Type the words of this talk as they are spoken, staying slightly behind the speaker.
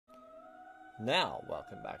Now,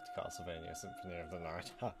 welcome back to Castlevania Symphony of the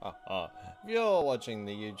Night. If you're watching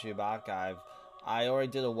the YouTube archive, I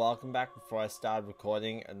already did a welcome back before I started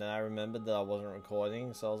recording, and then I remembered that I wasn't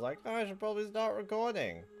recording, so I was like, oh, I should probably start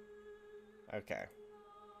recording. Okay.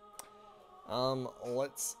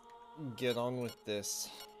 Let's get on with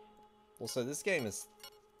this. Also, this game is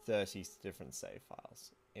 30 different save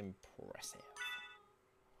files. Impressive.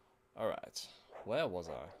 Alright, where was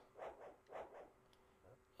I?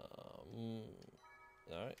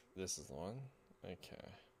 No, this is the one.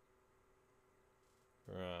 Okay.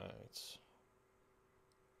 Right.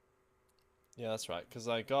 Yeah, that's right, because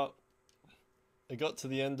I got to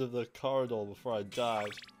the end of the corridor before I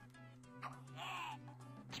died.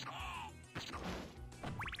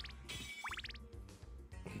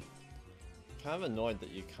 Kind of annoyed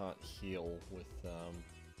that you can't heal with,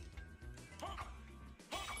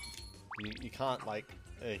 you can't, like,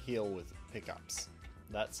 heal with pickups.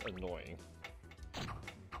 That's annoying.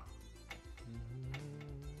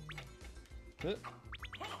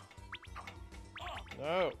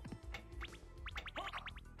 No!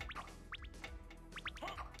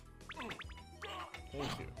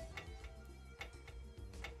 Thank you.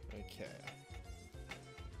 Okay.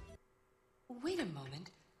 Wait a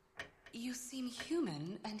moment. You seem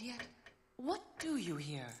human, and yet, what do you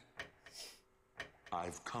here?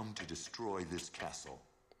 I've come to destroy this castle.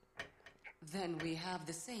 Then we have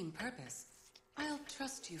the same purpose. I'll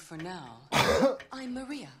trust you for now. I'm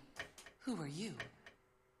Maria. Who are you?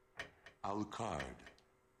 Alucard.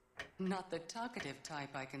 Not the talkative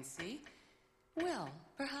type, I can see. Well,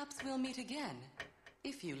 perhaps we'll meet again,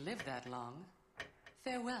 if you live that long.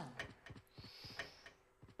 Farewell.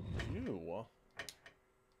 You?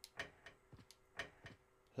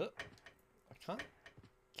 Huh. I can't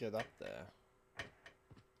get up there.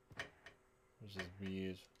 Which is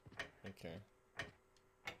weird. Okay.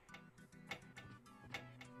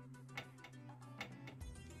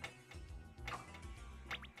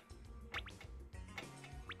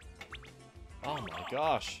 Oh my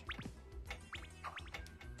gosh.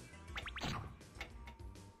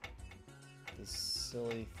 The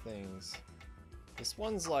silly things. This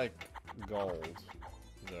one's like gold.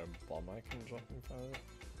 Is there a bomb I can drop in front of it?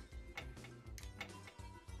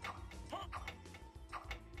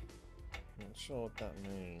 Not sure what that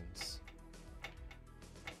means.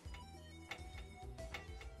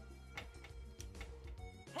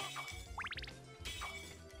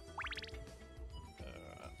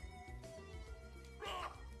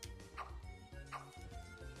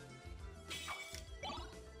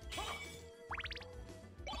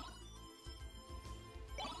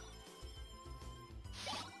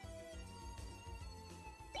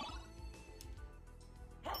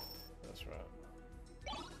 That's right.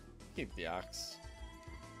 Keep the axe.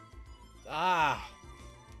 Ah!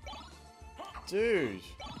 Dude!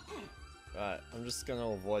 Right, I'm just gonna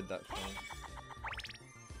avoid that thing.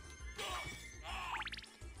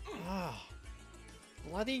 Ah!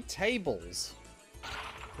 Bloody tables!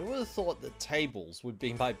 Who would have thought that tables would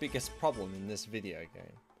be my biggest problem in this video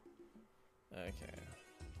game? Okay.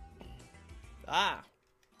 Ah!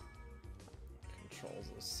 Controls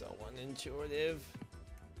are so unintuitive.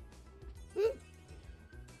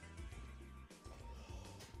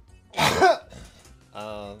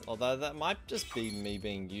 Although that might just be me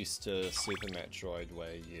being used to Super Metroid,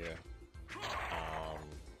 where you,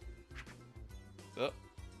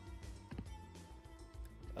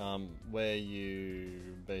 where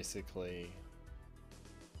you basically,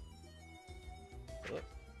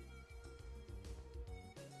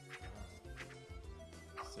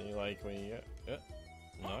 see, like, when you get,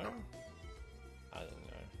 no? I don't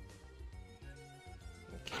know.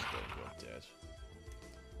 Okay, good, you're dead.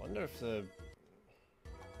 Wonder if the...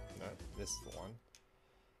 No, this is the one.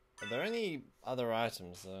 Are there any other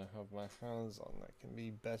items that I have my hands on that can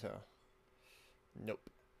be better? Nope.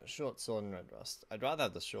 A short sword and red rust. I'd rather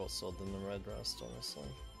have the short sword than the red rust, honestly.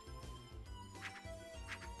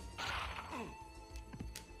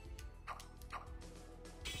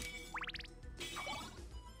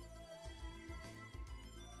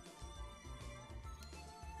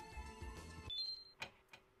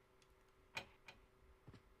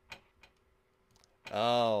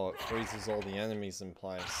 Oh, it freezes all the enemies in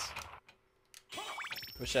place.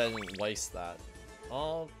 Wish I didn't waste that.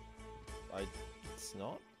 Oh, it's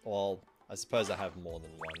not? Well, I suppose I have more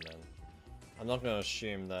than one then. I'm not going to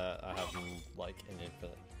assume that I have, like, an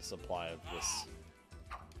infinite supply of this.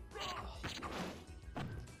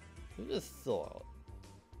 Who'd have thought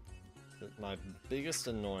that my biggest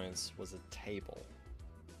annoyance was a table?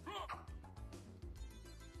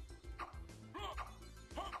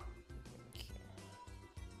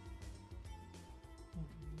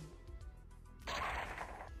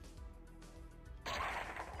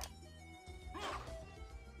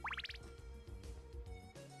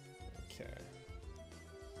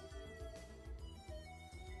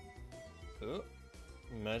 Ooh,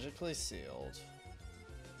 magically sealed.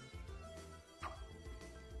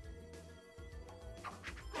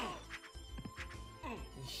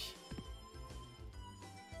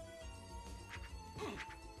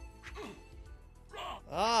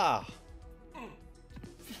 Ah!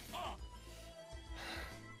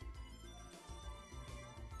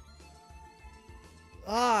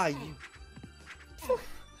 Ah, you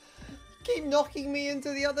keep knocking me into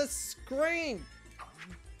the other screen.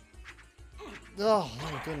 Oh,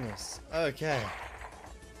 my goodness. Okay.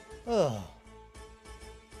 Oh.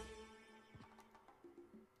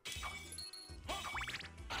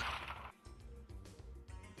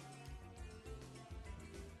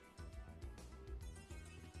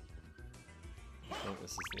 I think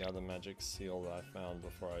this is the other magic seal that I found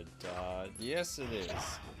before I died. Yes, it is.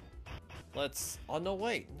 Let's... Oh, no,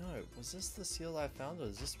 wait. No. Was this the seal I found, or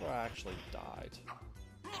is this where I actually died?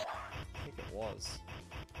 I think it was.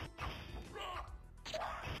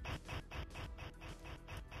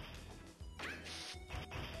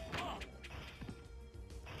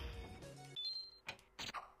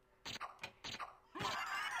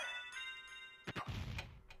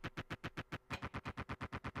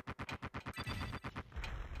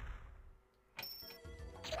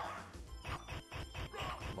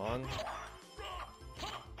 Come on.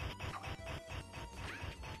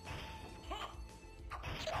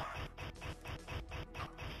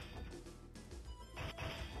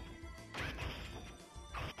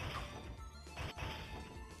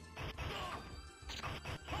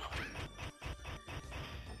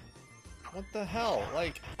 What the hell?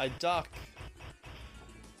 Like, I duck.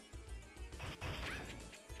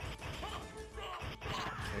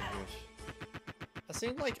 Okay, good. It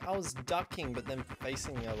seemed like I was ducking, but then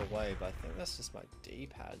facing the other way, but I think that's just my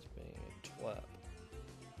D-pad being a twerp.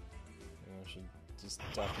 I should just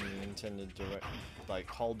duck in the intended direct, like,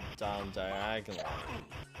 hold down diagonally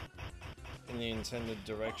in the intended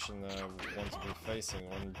direction that I want to be facing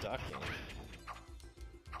when ducking.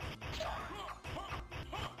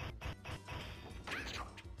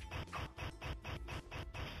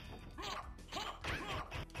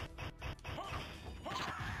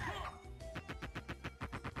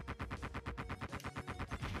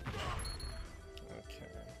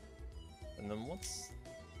 And then what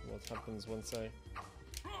happens once I at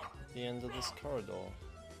the end of this corridor?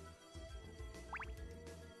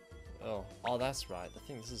 Oh, that's right. I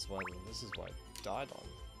think this is what I died on.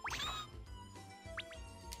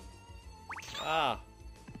 Ah.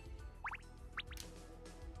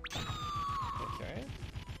 Okay.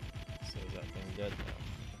 So is that thing dead now?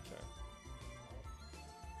 Okay.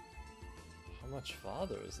 How much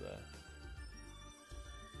farther is there?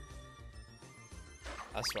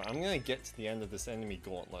 That's right, I'm gonna get to the end of this enemy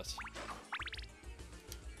gauntlet.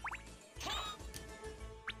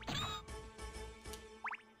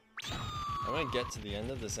 I'm gonna get to the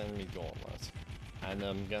end of this enemy gauntlet, and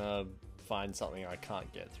I'm gonna find something I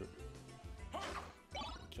can't get through.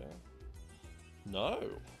 Okay. No!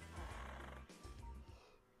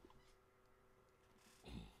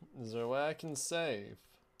 Is there a way I can save?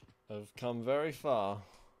 I've come very far.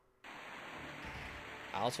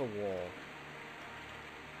 Outer wall.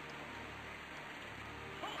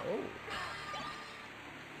 Oh!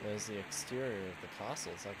 There's the exterior of the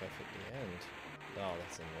castle. It's like I've hit the end. Oh,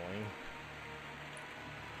 that's annoying.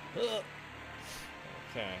 Ugh.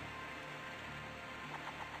 Okay.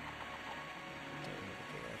 Don't have a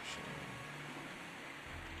direction.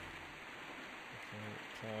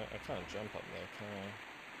 I can't jump up there, can I?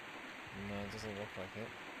 No, it doesn't look like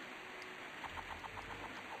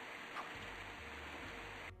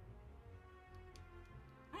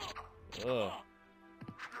it. Ugh.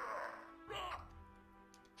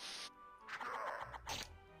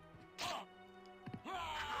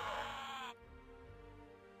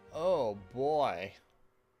 Oh boy.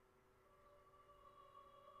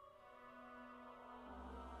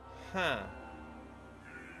 Huh.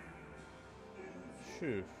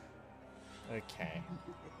 Phew. Okay.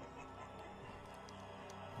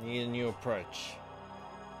 Need a new approach.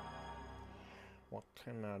 What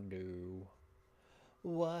can I do?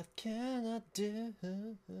 What can I do?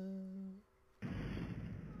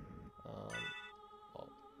 Oh,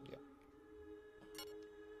 yeah.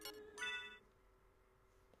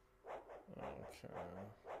 Okay.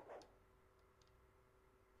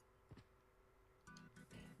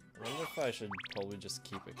 I wonder if I should probably just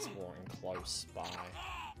keep exploring close by.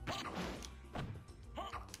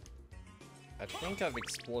 I think I've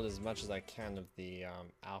explored as much as I can of the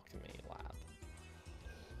alchemy lab.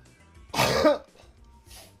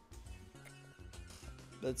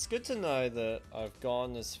 But it's good to know that I've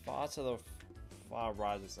gone as far to the far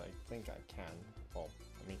right as I think I can. Well,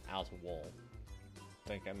 I mean outer wall.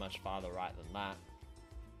 Don't get much farther right than that.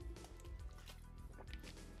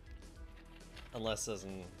 Unless there's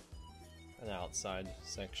an outside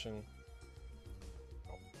section.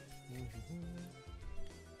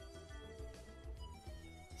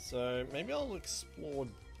 So maybe I'll explore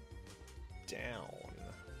down.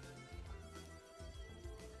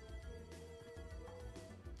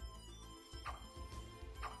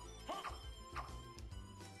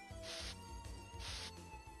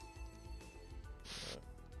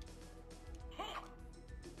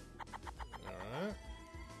 Alright.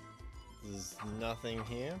 There's nothing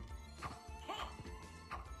here.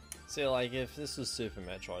 See, like, if this was Super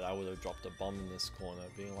Metroid, I would have dropped a bomb in this corner,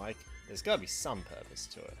 being like, there's gotta be some purpose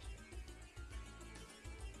to it.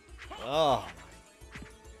 Oh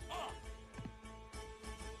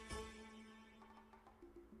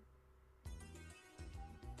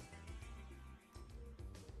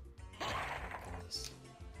my goodness.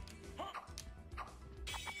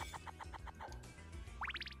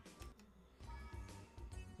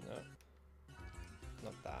 No.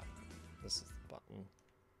 Not that. This is the button.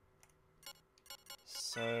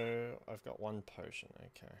 So, I've got one potion,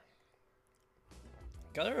 okay.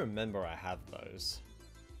 Gotta remember I have those.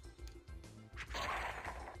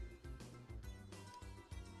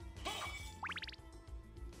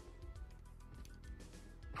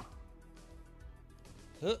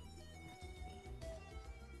 Huh.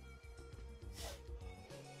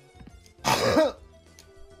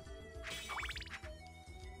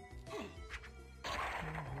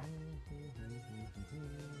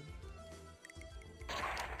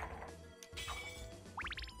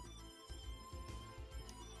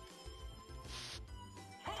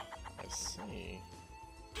 See.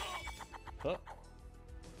 Huh.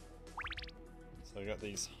 So I got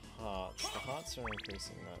these hearts. The hearts are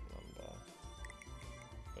increasing that number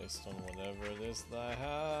based on whatever it is that I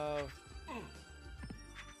have.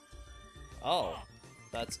 Oh,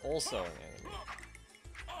 that's also an enemy.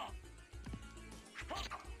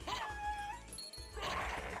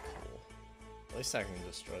 Okay, cool. At least I can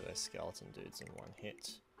destroy their skeleton dudes in one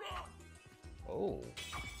hit. Oh,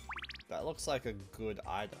 that looks like a good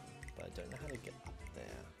item. I don't know how to get up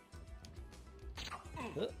there.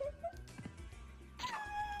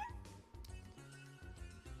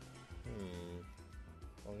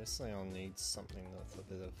 Obviously I'll need something with a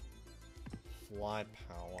bit of fly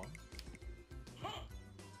power.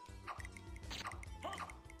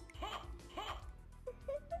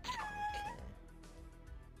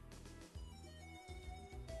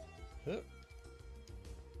 Okay.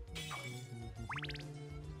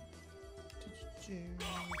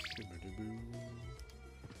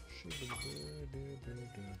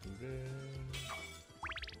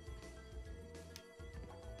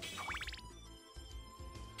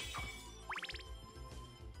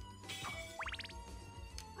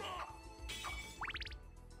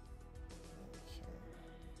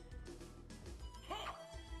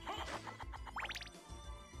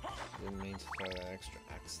 Didn't mean to throw that extra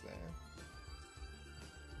axe there.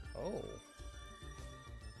 Oh.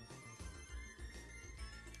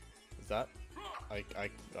 Is that? I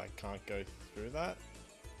can't go through that?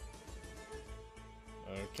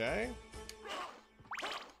 Okay.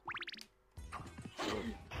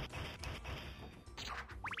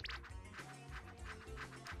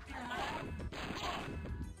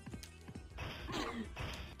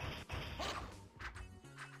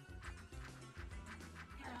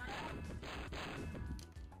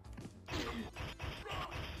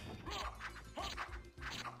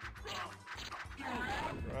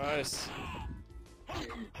 Nice.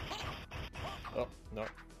 Oh, no.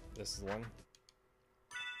 This is one.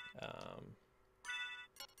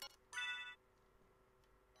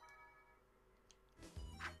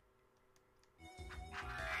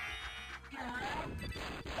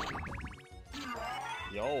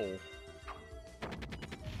 Yo.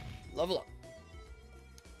 Level up.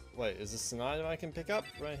 Wait, is this an item I can pick up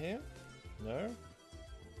right here? No?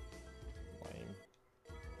 Lame.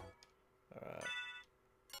 Alright.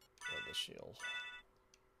 The shield.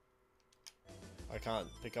 I can't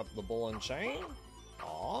pick up the ball and chain?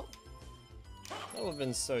 Aww. That would have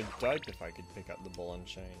been so dope if I could pick up the ball and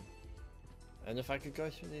chain. And if I could go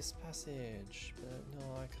through this passage. But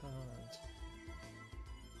no, I can't.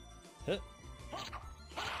 Huh.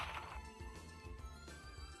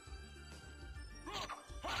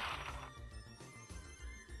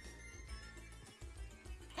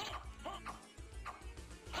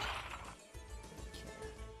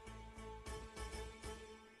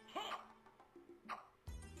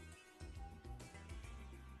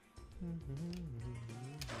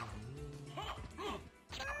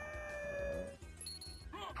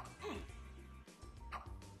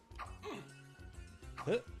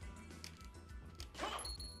 Huh.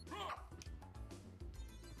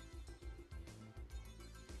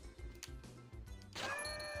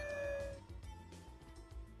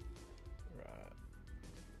 Right.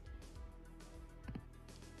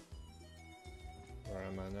 Where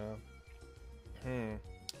am I now?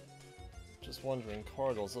 Just wandering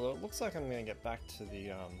corridors. Although it looks like I'm gonna get back to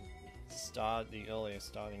the the earlier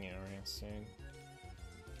starting area soon.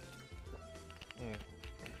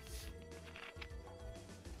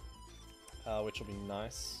 Which will be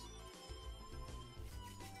nice.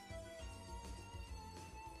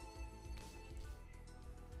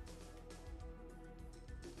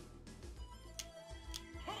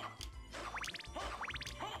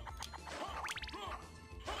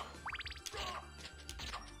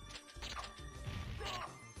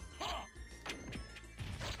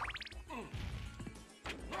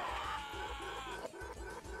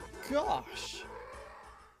 Gosh!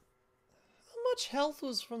 How much health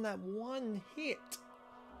was from that one hit?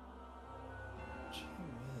 Gee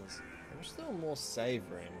whiz. I wish there were more save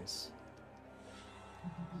rooms.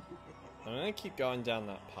 I'm gonna keep going down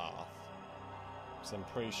that path. Because I'm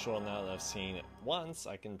pretty sure now that I've seen it once,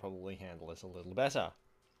 I can probably handle it a little better.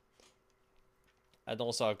 And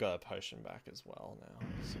also I've got a potion back as well now,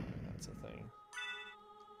 so that's a thing.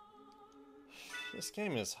 This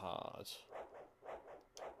game is hard.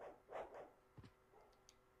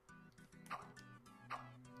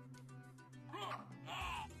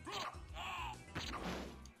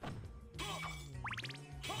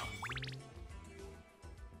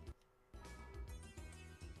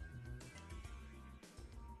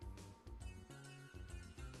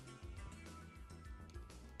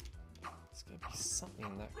 There's gonna be something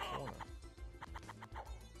in that corner.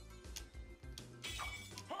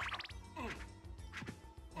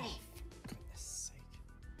 Oh, for goodness sake.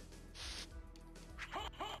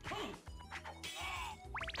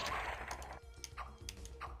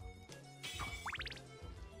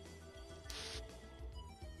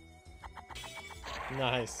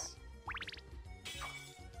 Nice.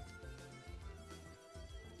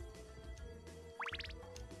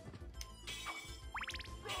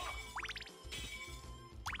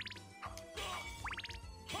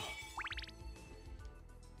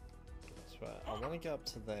 That's right. I want to get up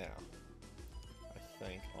to there. I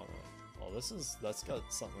think on it. Oh, that's got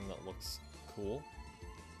something that looks cool.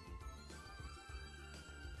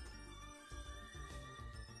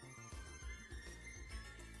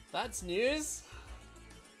 That's news.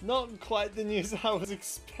 Not quite the news I was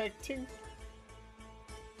expecting.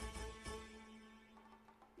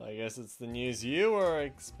 I guess it's the news you were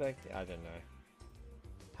expecting. I don't know.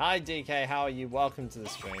 Hi DK, how are you? Welcome to the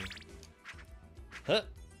stream. Huh.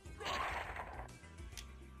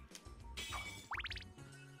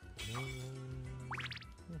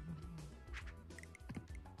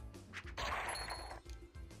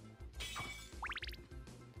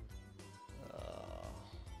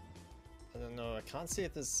 I don't know, I can't see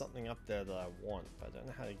if there's something up there that I want, but I don't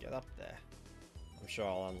know how to get up there. I'm sure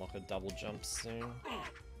I'll unlock a double jump soon.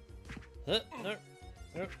 Nope, nope,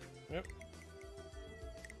 nope.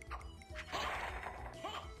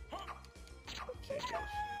 Okay, good.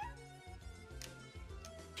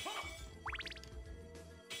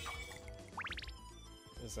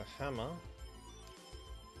 There's a hammer.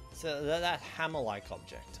 So that hammer-like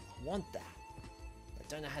object. I want that. I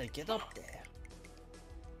don't know how to get up there.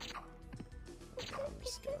 Okay, I'm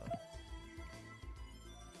just gonna...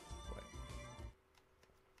 Wait.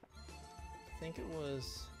 I think it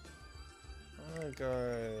was... I'm gonna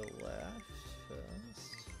go left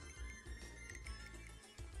first.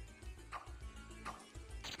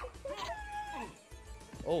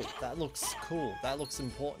 Oh, that looks cool. That looks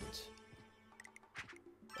important.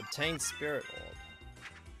 Obtain spirit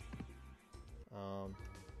orb.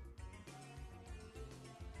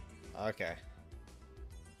 Okay.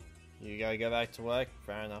 You gotta go back to work?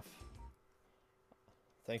 Fair enough.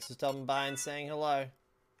 Thanks for stopping by and saying hello.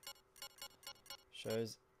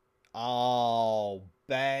 Shows... Oh,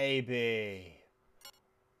 baby!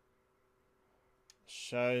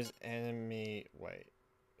 Shows enemy... Wait.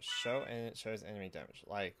 It shows enemy damage.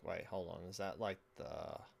 Like, wait, hold on. Is that like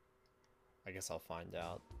the... I guess I'll find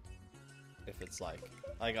out. If it's like...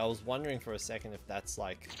 Like, I was wondering for a second if that's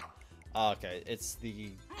like... Oh, okay, it's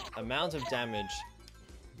the amount of damage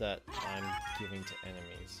that I'm giving to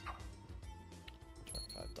enemies.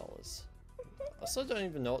 $25. I also don't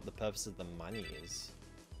even know what the purpose of the money is.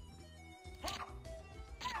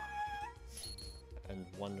 And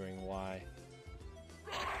wondering why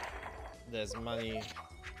there's money,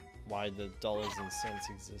 why the dollars and cents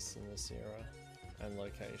exist in this era and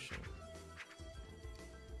location.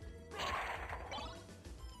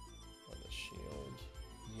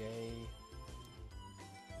 Yay.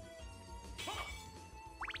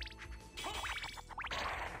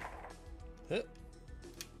 Hit.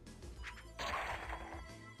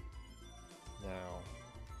 Now,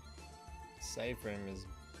 save room is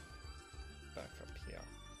back up here.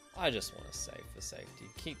 I just want to save for safety.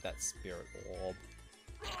 Keep that spirit orb.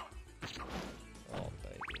 Oh,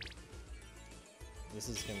 baby. This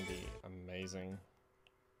is going to be amazing.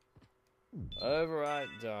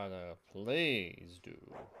 Overwrite data. Please do.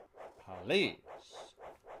 Please.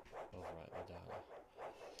 Overwrite the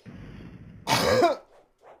data.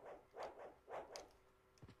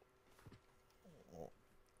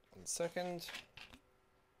 1 second.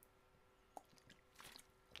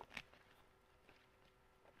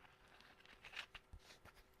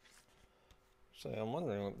 Actually, I'm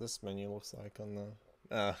wondering what this menu looks like on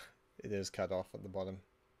the... it is cut off at the bottom.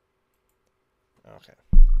 Okay.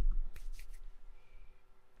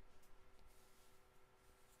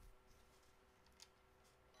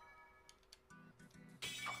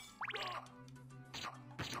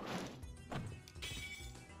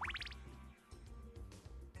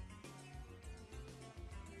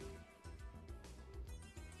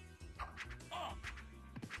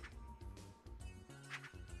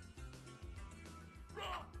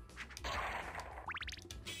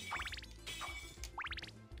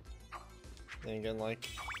 Then again, like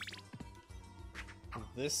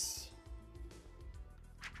this.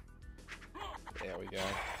 There we go.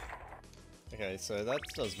 Okay, so that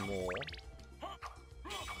does more.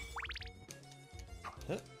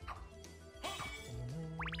 Huh?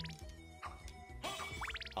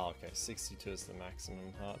 Oh, okay, 62 is the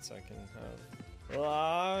maximum hearts I can have.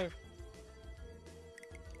 Ah!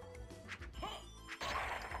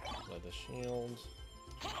 Leather shield.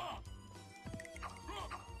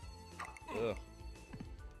 Ugh.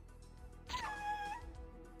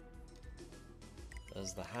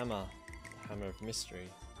 There's the hammer of mystery.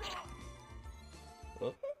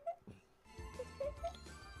 Oh.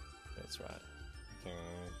 That's right. Okay,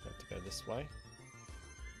 I have to go this way.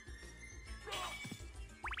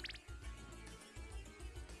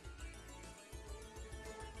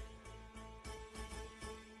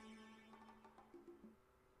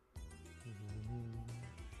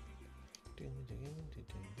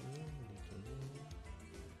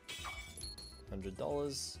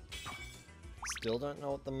 $100. Still don't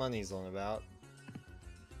know what the money's on about.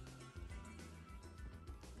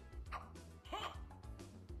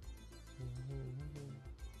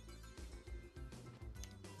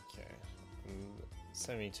 Okay,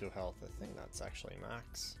 72 health. I think that's actually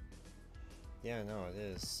max. Yeah, no, it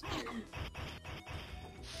is.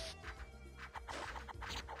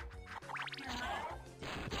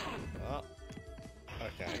 Oh,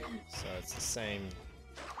 okay, so it's the same.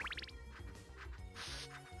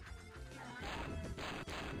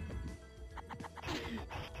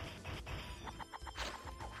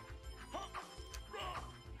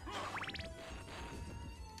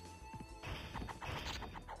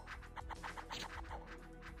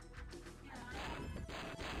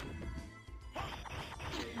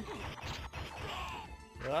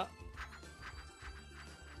 Ah.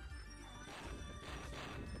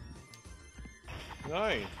 No,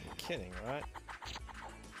 you're kidding, right?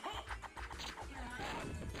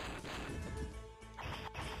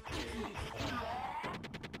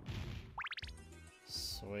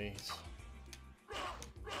 Sweet.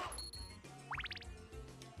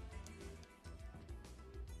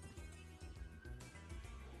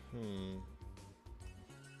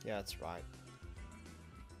 Yeah, that's right.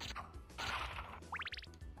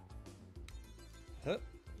 Huh?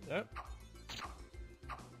 Yep.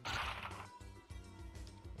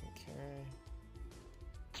 Okay.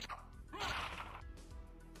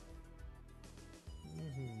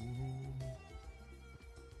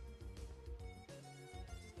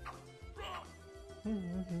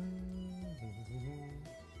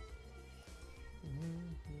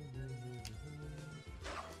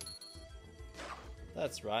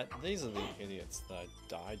 That's right, these are the idiots that I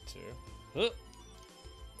died to. Huh.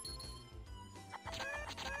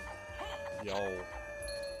 Yo.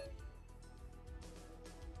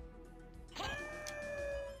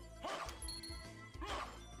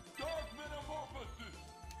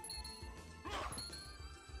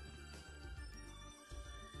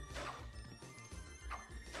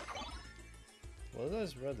 What are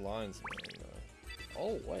those red lines mean, though?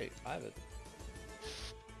 Oh, wait, I have it.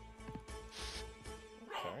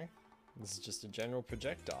 Okay. This is just a general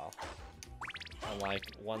projectile.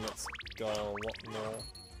 Unlike one that's got a lot more.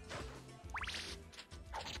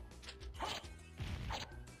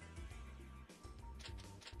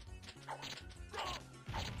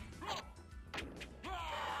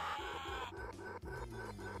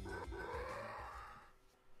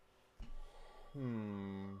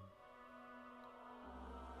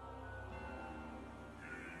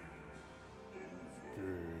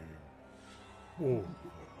 Ooh.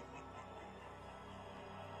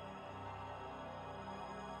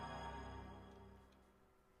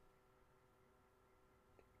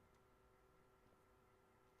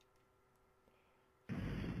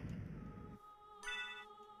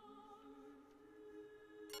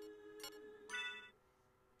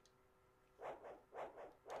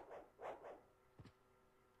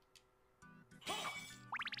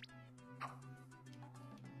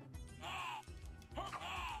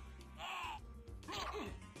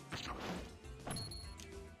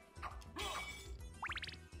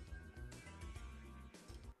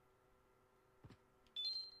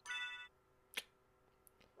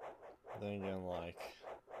 Then again, like,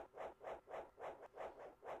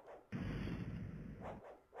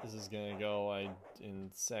 this is gonna go away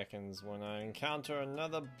in seconds when I encounter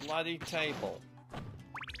another bloody table.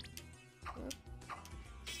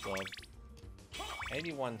 Still have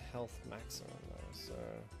 81 health maximum though, so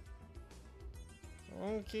I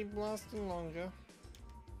won't keep lasting longer.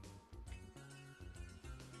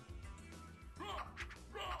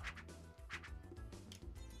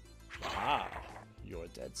 Ah, you're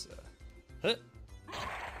dead, sir. Huh.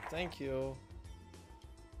 Thank you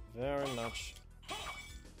very much.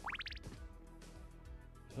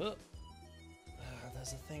 Huh.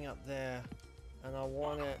 There's a thing up there, and I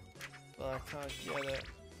want it, but I can't get it.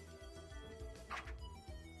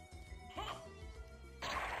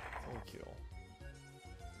 Thank you.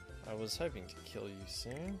 I was hoping to kill you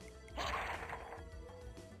soon.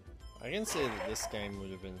 I can see that this game would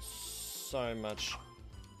have been so much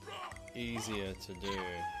easier to do.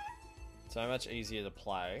 So much easier to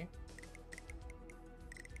play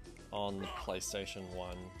on the PlayStation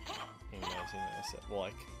 1 in 1997.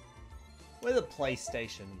 Like, with a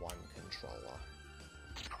PlayStation 1 controller.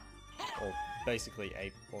 Or basically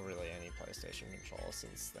or really any PlayStation controller,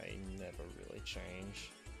 since they never really change.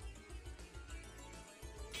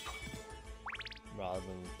 Rather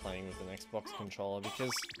than playing with an Xbox controller,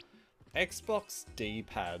 because Xbox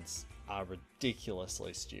D-pads are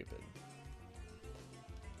ridiculously stupid.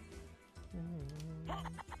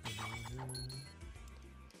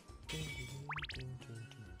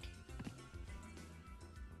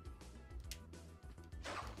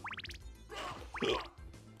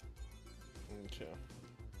 Okay.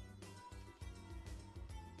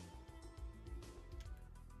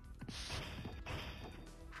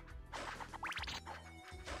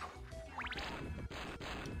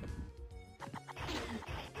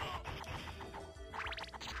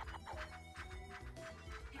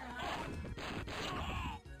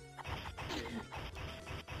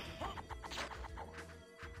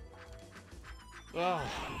 Oh.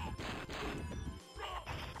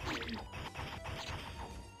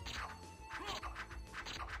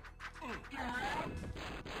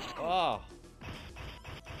 Oh.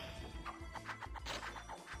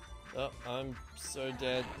 Oh, I'm so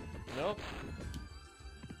dead. Nope.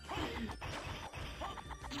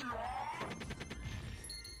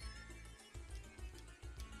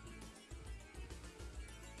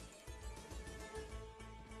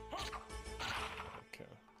 Okay.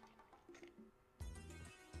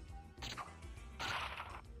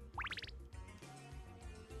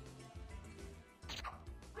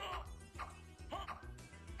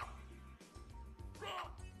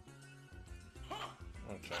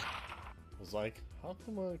 Okay. I was like, how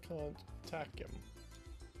come I can't attack him?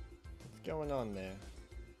 What's going on there?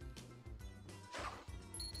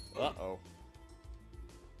 Uh-oh.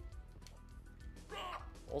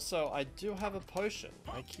 Also, I do have a potion.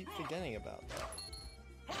 I keep forgetting about that.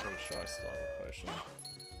 I'm pretty sure I still have a potion.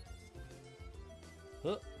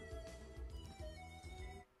 Huh.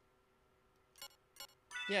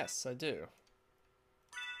 Yes, I do.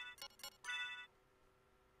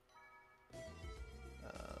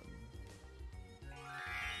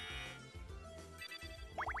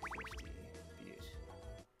 50 beaut.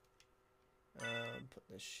 Put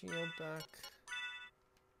the shield back.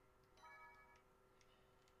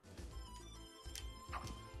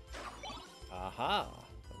 Aha!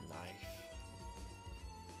 The knife.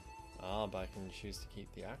 Ah, but I can choose to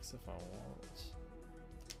keep the axe if I want.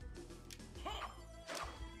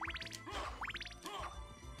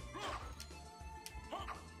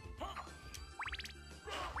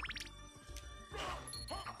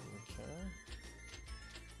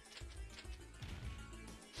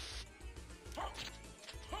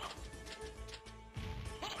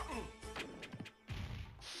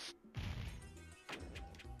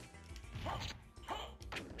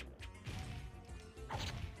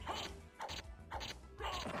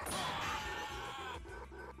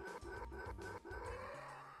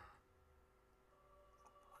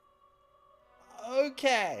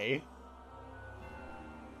 Okay.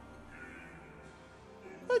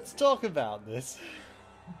 Let's talk about this.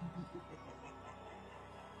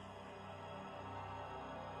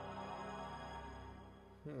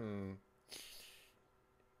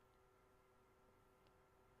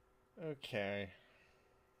 Okay.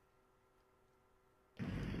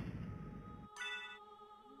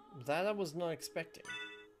 That I was not expecting.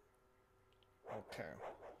 Okay.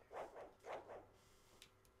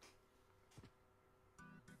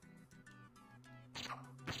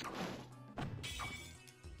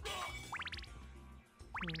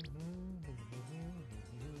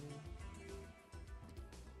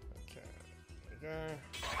 Okay, there we go.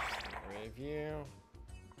 Review.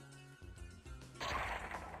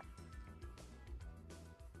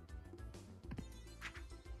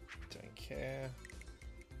 Don't care.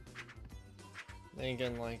 Then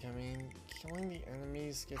again, like, I mean, killing the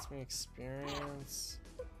enemies gets me experience.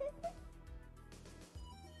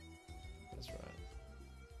 That's right.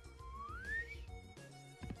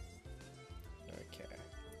 Okay.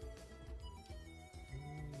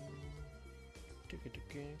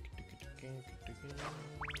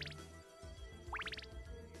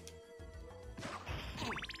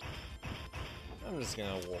 I'm just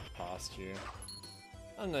gonna walk past you.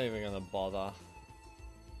 I'm not even gonna bother.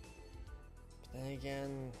 But then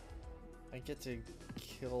again, I get to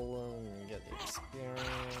kill them and get the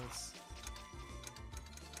experience.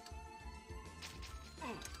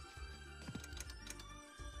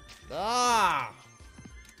 Ah!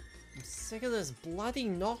 I'm sick of this bloody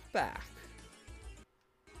knockback.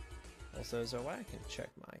 Also, is there a way I can check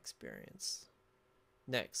my experience?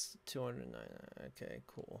 Next, 209. Okay,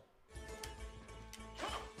 cool.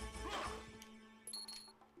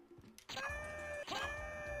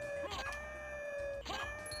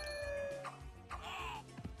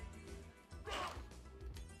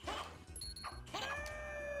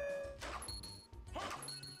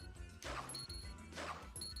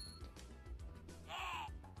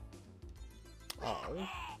 Oh.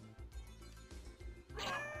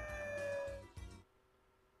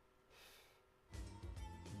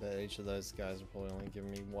 Bet each of those guys are probably only giving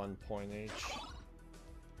me 1 point each.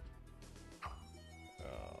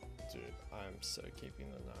 Oh, dude, I'm so keeping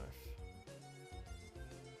the knife.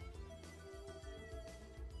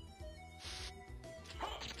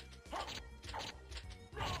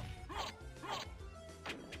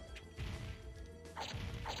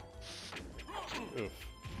 Oof.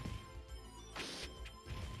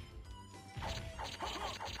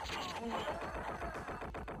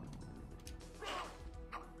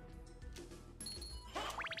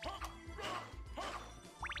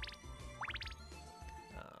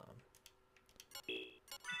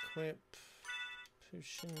 Equip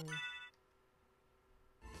potion.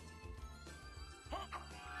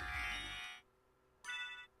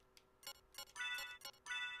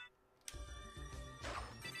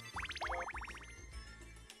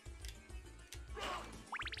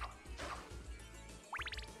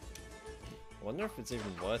 I wonder if it's even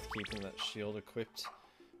worth keeping that shield equipped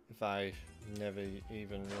if I never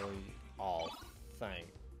even really... Oh, thank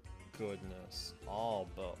goodness. Oh,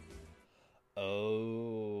 but...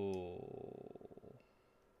 Oh...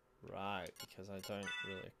 Right, because I don't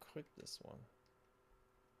really equip this one.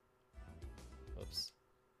 Oops.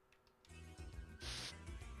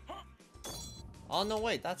 Oh no,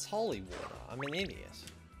 wait, that's holy water. I'm an idiot.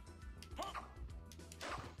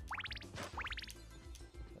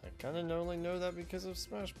 I kinda only know that because of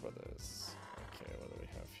Smash Brothers. Okay, what do we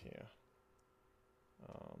have here?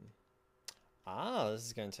 This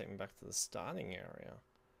is gonna take me back to the starting area.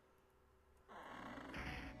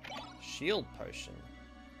 Shield potion.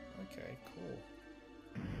 Okay, cool.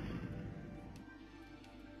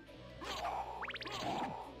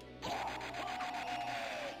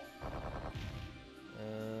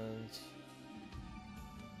 And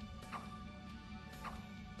I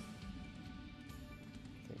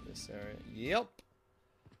think this area. Yep.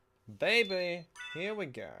 Baby, here we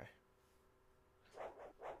go.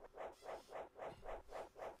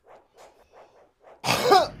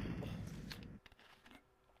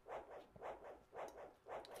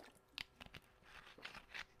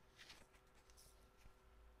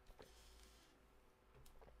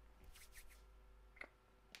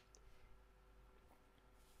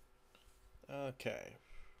 Okay.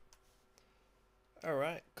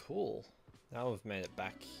 Alright, cool. Now we've made it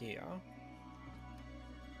back here.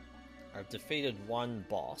 I've defeated one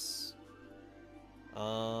boss.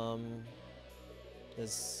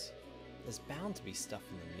 There's bound to be stuff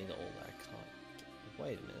in the middle that I can't get.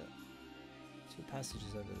 Wait a minute. 2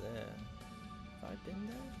 passages over there. Have I been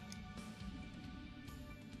there?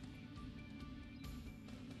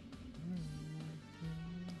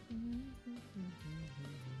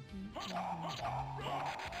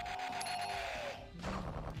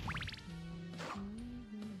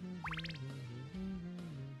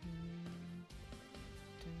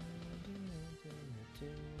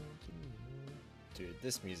 Dude,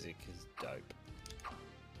 this music is dope.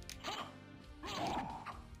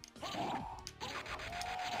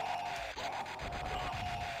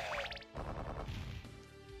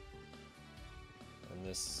 And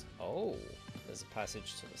this... oh, there's a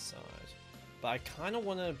passage to the side. But I kind of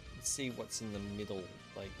want to see what's in the middle,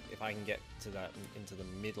 like if I can get to that into the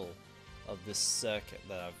middle of this circuit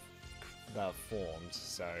that I've formed.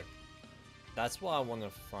 So that's what I want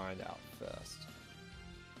to find out first.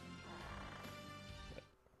 Wait.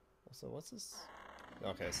 Also, what's this?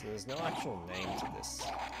 Okay, so there's no actual name to this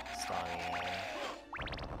starting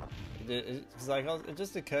area. Because like it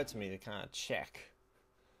just occurred to me to kind of check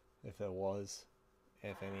if there was,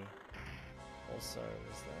 if any. Also,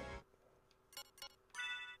 was that?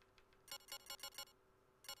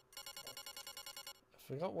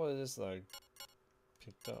 I forgot what it is that I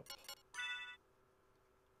picked up.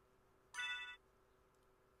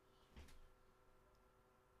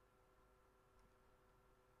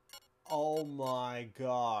 Oh my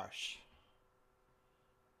gosh.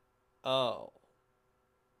 Oh.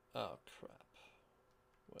 Oh crap.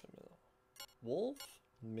 Wait a minute. Wolf,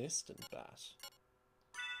 mist, and bat.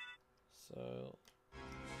 So...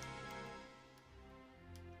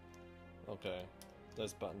 okay.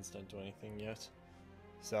 Those buttons don't do anything yet.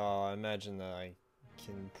 So I imagine that I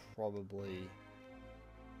can probably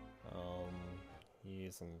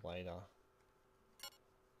use them later.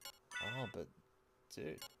 Oh, but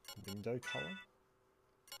dude, window color?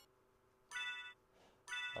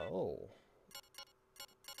 Oh.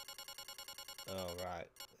 Oh, right.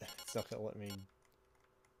 It's not gonna let me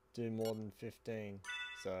do more than 15,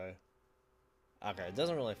 so... okay, it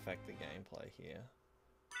doesn't really affect the gameplay here.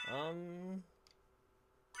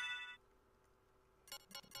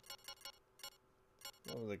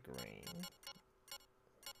 What was the green?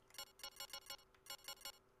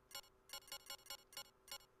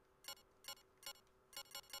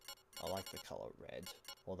 I like the color red,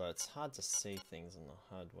 although it's hard to see things in the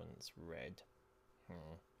HUD when it's red.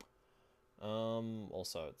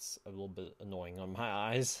 Also it's a little bit annoying on my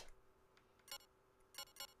eyes.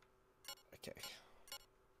 Okay.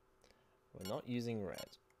 We're not using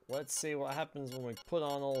red. Let's see what happens when we put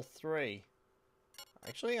on all three.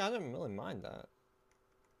 Actually, I don't really mind that.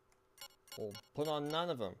 We'll put on none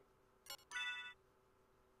of them.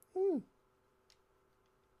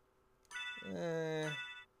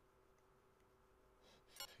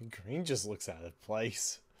 Green just looks out of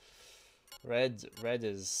place. Red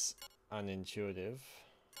is unintuitive.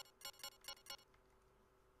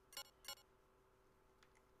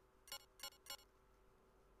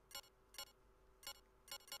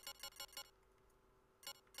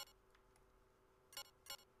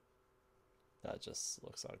 That just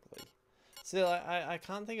looks ugly. See, I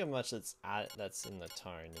can't think of much that's in the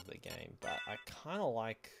tone of the game, but I kind of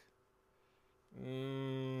like...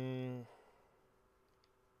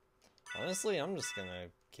 honestly, I'm just gonna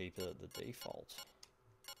keep it at the default.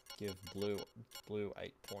 Give blue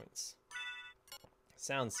 8 points.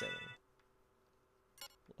 Sound setting.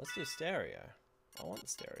 Let's do stereo. I want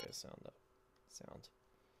stereo sound.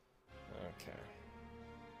 Okay.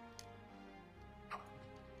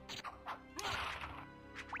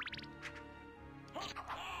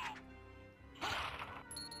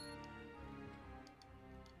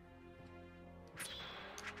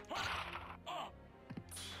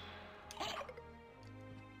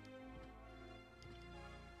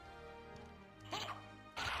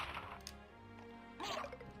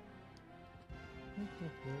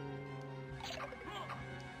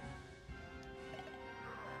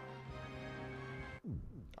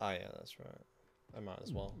 Oh yeah, that's right. I might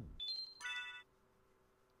as well.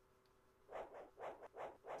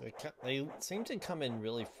 They seem to come in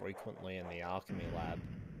really frequently in the alchemy lab,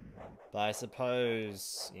 but I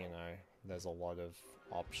suppose, you know, there's a lot of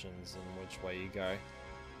options in which way you go.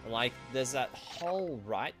 And like, there's that whole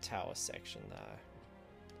right tower section that I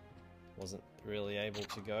wasn't really able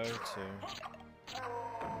to go to.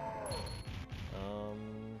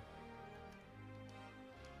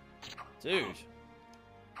 Dude.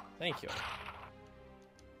 Thank you.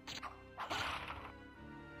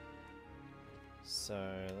 So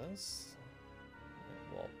that's...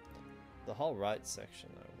 well, the whole right section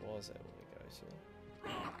I was able to go to.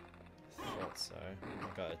 I thought so.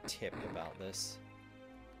 I got a tip about this.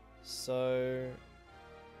 So...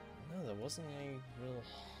 no, there wasn't any real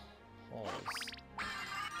holes.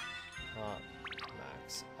 Heart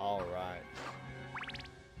max. Alright.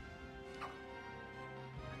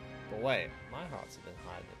 But wait, my heart's even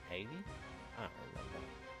higher than 80? I don't remember.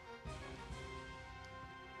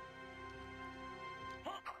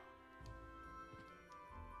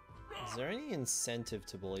 Is there any incentive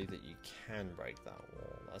to believe that you can break that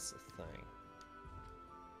wall? That's the thing.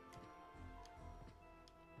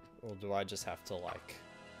 Or do I just have to, like,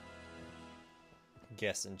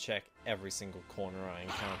 guess and check every single corner I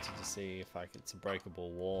encounter to see if it's a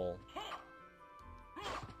breakable wall?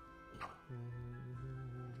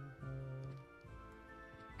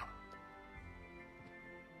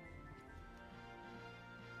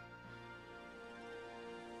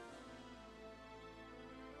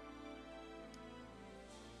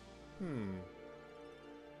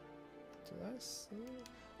 Did I see it?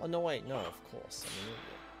 Oh, no, wait, no, of course.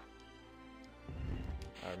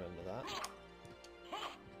 I remember that.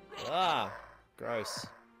 Ah! Gross.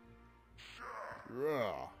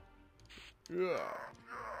 Yeah. Yeah.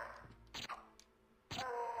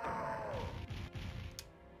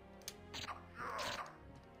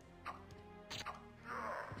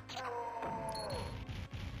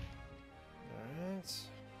 Alright.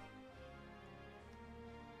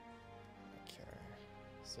 Okay.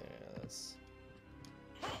 So, yeah, that's...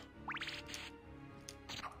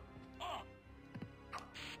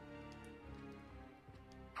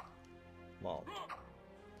 Well.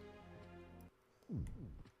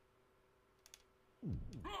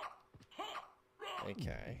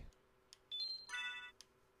 Okay.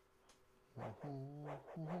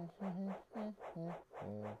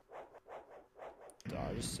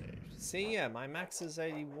 Data saved. See, yeah, my max is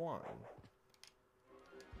 81.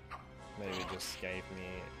 Maybe it just gave me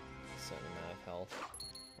a certain amount of health.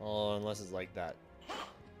 Oh, unless it's like that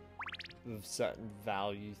certain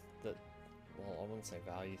value that... Well, I wouldn't say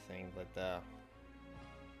value thing, but the...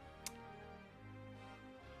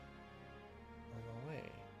 Oh, no, wait.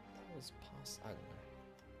 That was past... I don't know.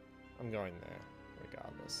 I'm going there,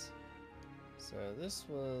 regardless. So this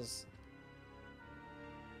was...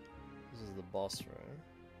 This is the boss room.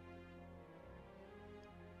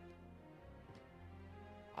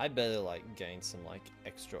 I better, like, gain some, like,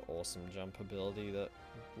 extra awesome jump ability that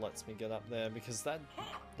lets me get up there, because that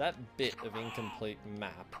bit of incomplete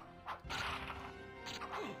map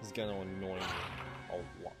is gonna annoy me a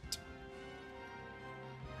lot.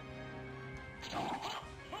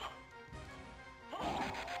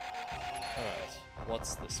 Alright,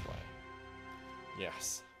 what's this way?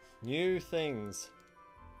 Yes. New things!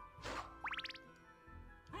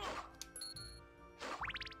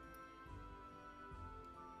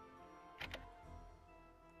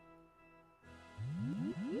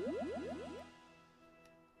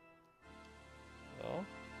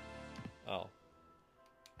 Oh.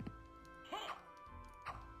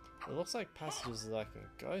 It looks like passages that I can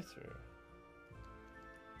go through.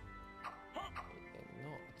 But they're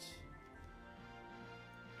not.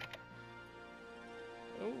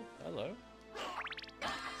 Oh, hello.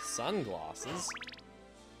 Sunglasses?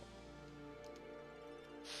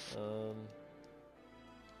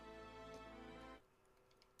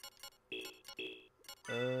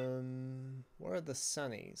 Where are the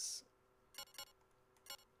sunnies?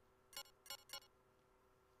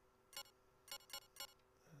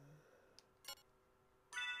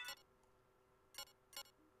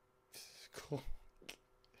 Cool.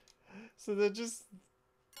 So they're just...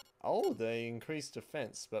 Oh, they increase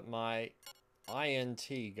defense, but my INT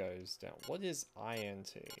goes down. What is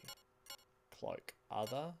INT? Cloak.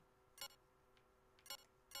 Other?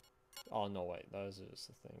 Oh, no, wait. Those are just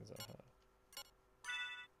the things I have.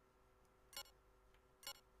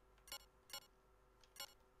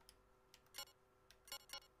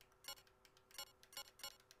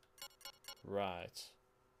 Right.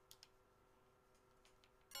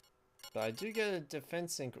 But I do get a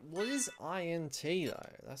defense increase. What is INT though?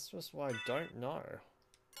 That's just what I don't know.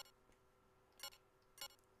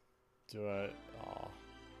 Do I... Oh.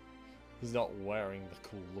 He's not wearing the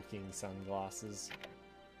cool looking sunglasses.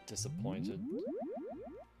 Disappointed.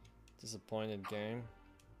 Disappointed game.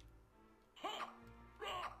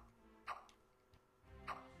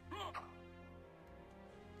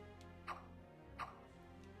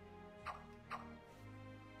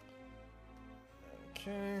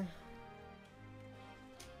 Okay.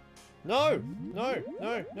 No! No!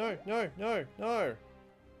 No! No! No! No! No!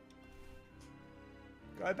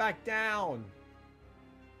 Go back down!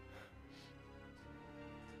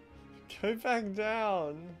 Go back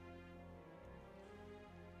down!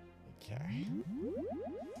 Okay.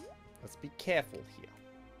 Let's be careful here.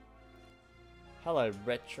 Hello,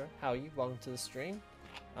 Retro. How are you? Welcome to the stream.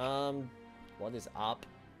 What is up?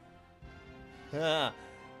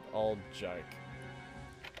 Old joke.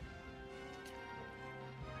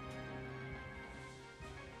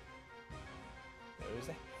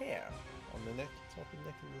 on the neck, top and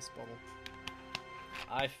neck of this bottle.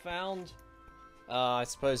 I found, I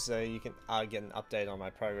suppose you can get an update on my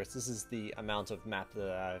progress. This is the amount of map that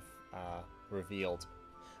I've revealed.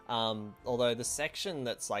 Although the section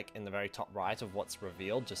that's like in the very top right of what's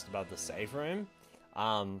revealed, just above the save room,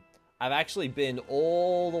 I've actually been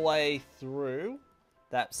all the way through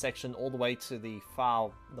that section, all the way to the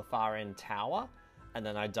far end tower, and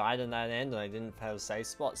then I died in that end and I didn't have a save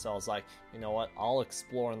spot, so I was like, you know what, I'll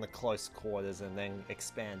explore in the close quarters and then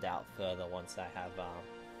expand out further once I have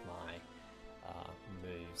my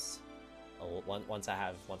moves. Once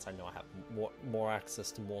I know I have more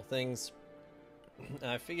access to more things.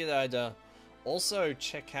 And I figured I'd also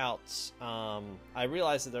check out, I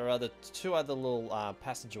realized that there are two other little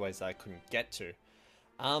passageways that I couldn't get to.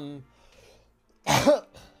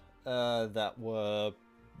 that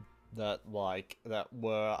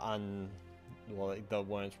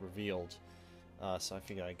weren't revealed. So I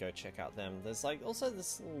figured I'd go check out them. There's like also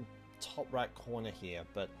this little top right corner here,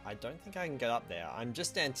 but I don't think I can get up there. I'm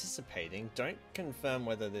just anticipating. Don't confirm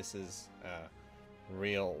whether this is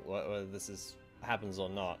real, whether this happens or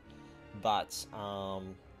not. But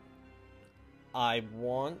I'm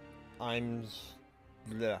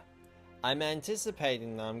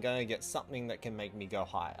anticipating that I'm going to get something that can make me go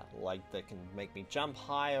higher, like that can make me jump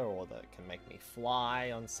higher, or that can make me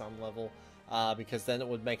fly on some level, because then it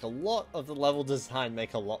would make a lot of the level design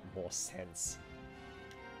make a lot more sense.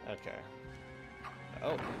 Okay.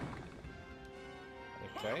 Oh.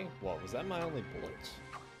 Okay, what, was that my only bullet?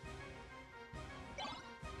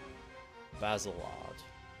 Basilard.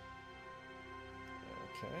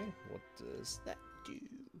 Okay, what does that do?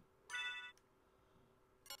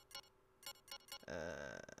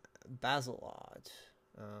 Basilard.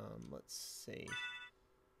 Let's see.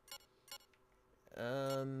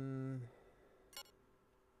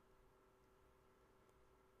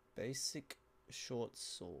 Basic short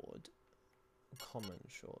sword. Common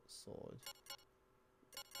short sword.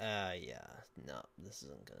 Yeah. No, this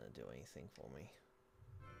isn't gonna do anything for me.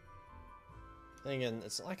 Then again,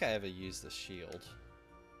 it's not like I ever used the shield.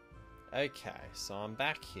 Okay, so I'm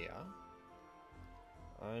back here.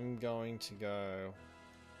 I'm going to go...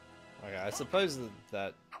 Okay, I suppose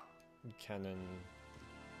that cannon...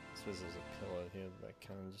 I suppose there's a pillar here that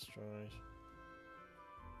cannon destroys.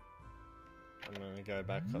 I'm going to go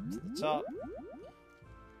back up to the top.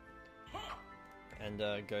 And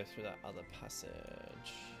go through that other passage.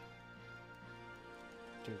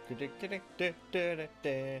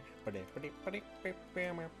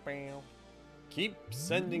 Keep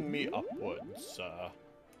sending me upwards, sir.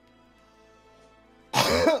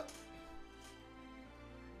 I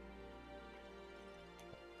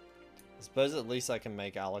suppose at least I can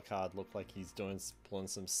make Alucard look like he's pulling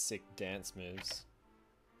some sick dance moves.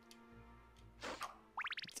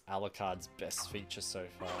 It's Alucard's best feature so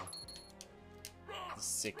far. The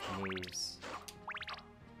sick moves.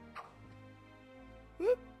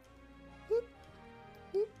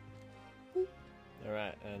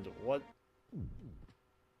 Alright, and what...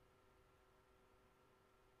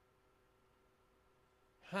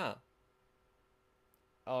 Huh.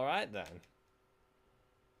 Alright then.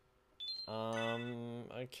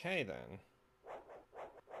 Okay then.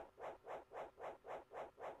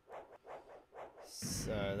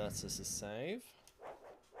 So that's just a save.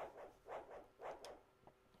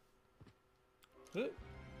 Oop.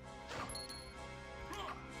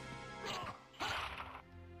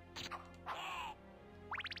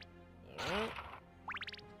 Alright.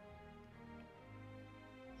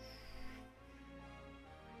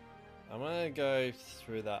 I'm gonna go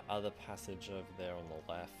through that other passage over there on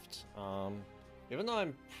the left. Even though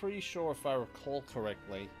I'm pretty sure, if I recall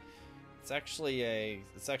correctly, it's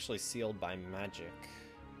actually sealed by magic.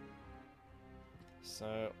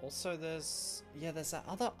 So also there's that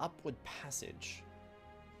other upward passage,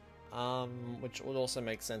 which would also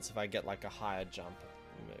make sense if I get like a higher jump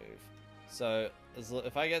move. So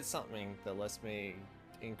if I get something that lets me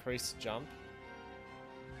increase jump.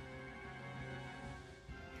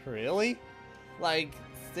 Really? Like,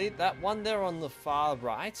 see that one there on the far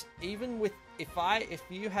right? Even with if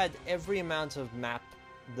you had every amount of map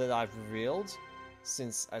that I've revealed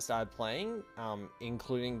since I started playing,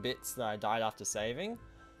 including bits that I died after saving,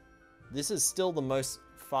 this is still the most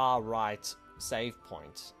far right save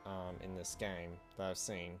point in this game that I've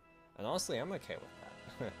seen. And honestly, I'm okay with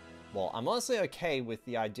that. Well, I'm honestly okay with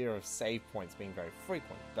the idea of save points being very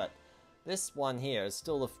frequent, but this one here is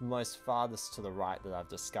still the most farthest to the right that I've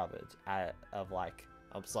discovered.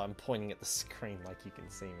 So I'm pointing at the screen like you can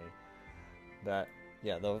see me. But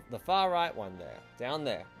yeah, the far right one there, down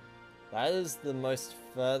there, that is the most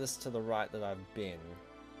furthest to the right that I've been.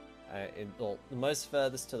 Well, the most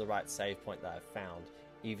furthest to the right save point that I've found,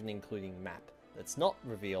 even including map. That's not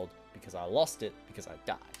revealed because I lost it because I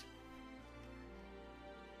died.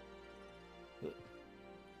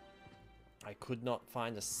 I could not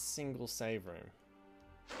find a single save room.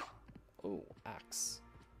 Oh, axe.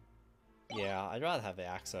 Yeah, I'd rather have the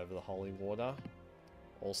axe over the holy water.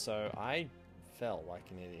 Also, I fell like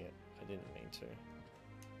an idiot. I didn't mean to.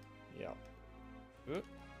 Yep.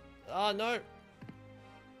 Oh, no!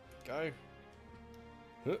 Go.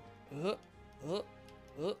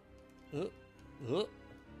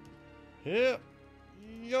 Here.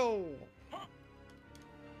 Yo!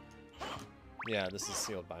 Yeah, this is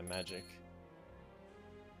sealed by magic.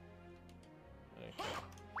 Okay.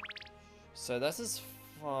 So that's as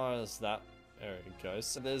far as that area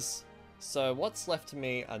goes. So what's left to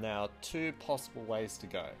me are now two possible ways to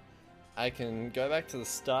go. I can go back to the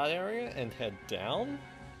start area and head down.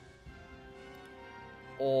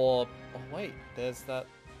 Or, oh wait, there's that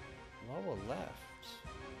lower left.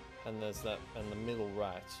 And there's that, and the middle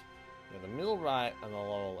right. Yeah, the middle right and the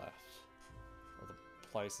lower left are the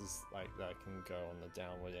places like that I can go on the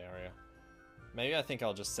downward area. Maybe I think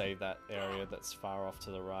I'll just save that area that's far off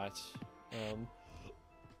to the right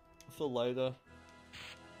for later.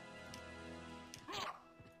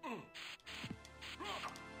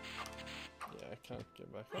 Yeah, I can't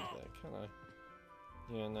get back up there, can I?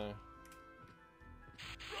 Yeah, no.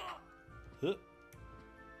 Huh.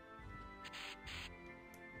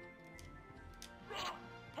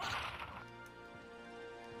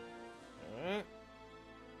 Alright.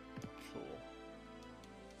 Cool.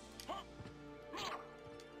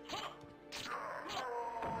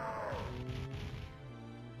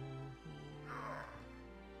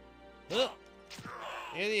 Huh.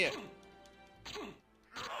 Idiot.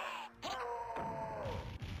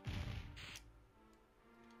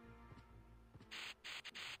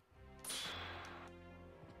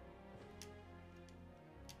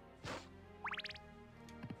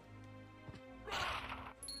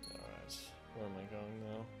 Where am I going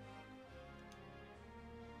now?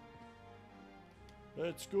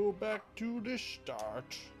 Let's go back to the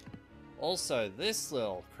start. Also, this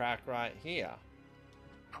little crack right here.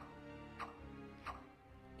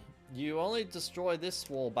 You only destroy this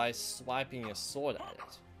wall by swiping your sword at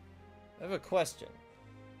it. I have a question.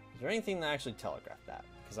 Is there anything that actually telegraphed that?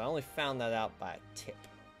 Because I only found that out by a tip.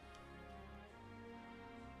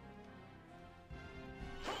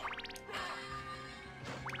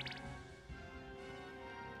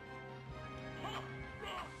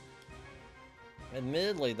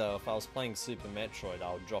 Admittedly though, if I was playing Super Metroid,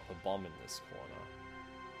 I would drop a bomb in this corner.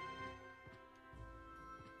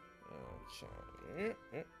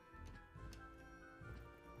 Okay.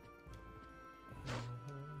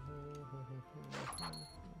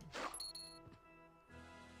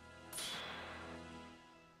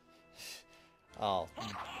 Oh,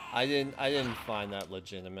 I didn't find that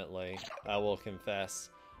legitimately, I will confess.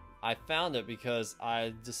 I found it because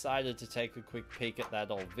I decided to take a quick peek at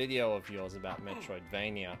that old video of yours about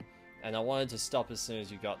Metroidvania, and I wanted to stop as soon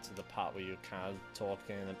as you got to the part where you're kind of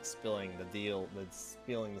talking and spilling the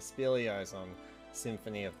spilios on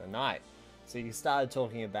Symphony of the Night. So you started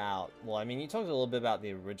talking about, well, I mean, you talked a little bit about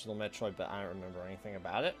the original Metroid, but I don't remember anything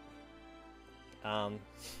about it. Oh,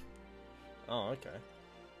 okay.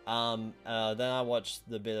 Then I watched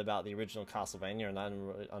the bit about the original Castlevania, and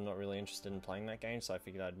I'm not really interested in playing that game, so I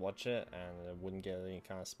figured I'd watch it, and it wouldn't get any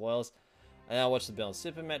kind of spoilers. And then I watched the bit on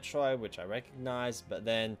Super Metroid, which I recognized, but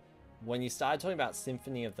then when you started talking about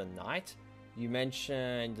Symphony of the Night, you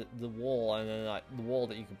mentioned the wall, and then like the wall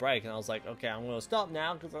that you could break, and I was like, okay, I'm gonna stop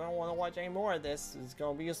now, because I don't want to watch any more of this. It's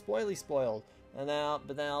gonna be a spoiled. And then,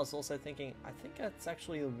 but then I was also thinking, I think that's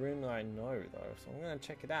actually the room that I know, though, so I'm gonna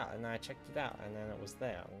check it out. And then I checked it out, and then it was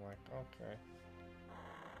there. I'm like, okay.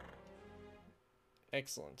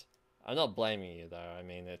 Excellent. I'm not blaming you, though. I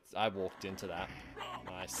mean, I walked into that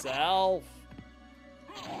myself.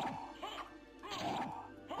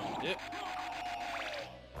 Yep.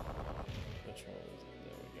 Which one is it?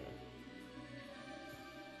 There we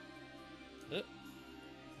go. Yep.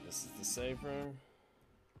 This is the save room.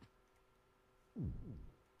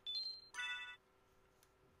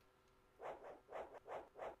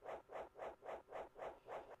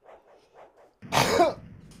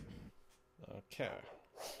 Okay.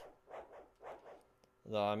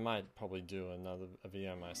 Though I might probably do a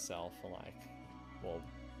video myself for like, well,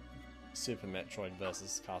 Super Metroid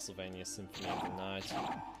versus Castlevania Symphony of the Night.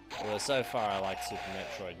 Although so far I like Super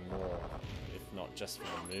Metroid more, if not just for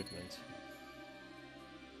the movement.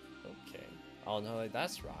 Okay. Oh no,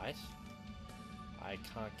 that's right. I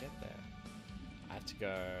can't get there. I have to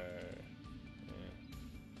go...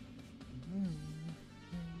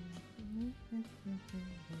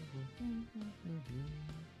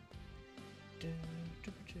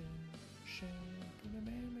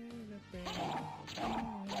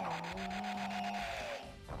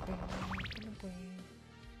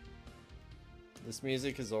 This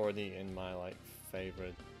music is already in my like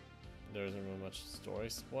favorite. There isn't really much story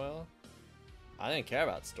spoiler. I don't care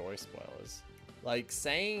about story spoilers. Like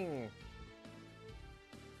saying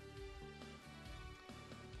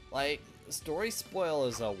like story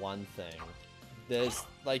spoilers are one thing. There's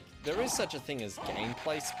like there is such a thing as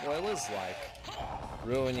gameplay spoilers, like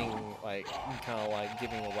ruining, like kind of like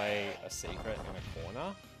giving away a secret in a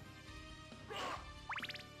corner.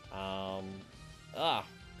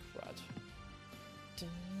 Crud.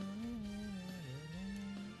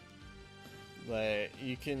 Like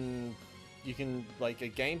you can like a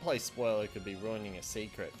gameplay spoiler could be ruining a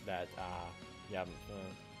secret that you haven't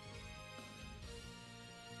found.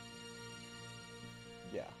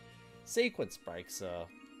 Yeah. Sequence breaks are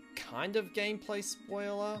kind of gameplay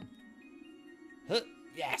spoiler. Huh,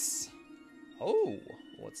 yes! Oh,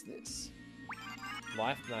 what's this?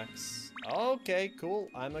 Life max. Okay, cool.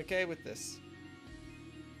 I'm okay with this.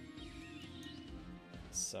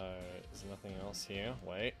 So, there's nothing else here.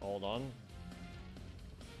 Wait, hold on.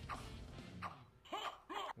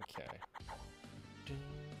 Okay.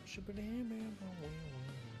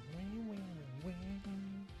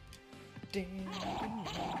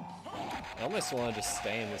 I almost want to just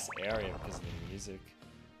stay in this area because of the music.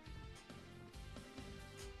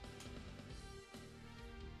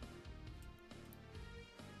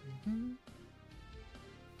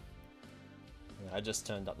 I just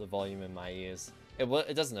turned up the volume in my ears.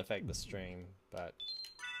 It doesn't affect the stream, but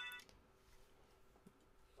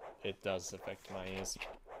it does affect my ears.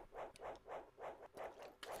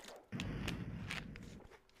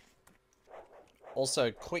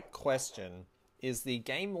 Also, quick question. Is the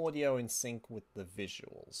game audio in sync with the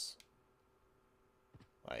visuals?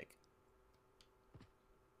 Like...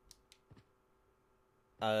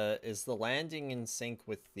 is the landing in sync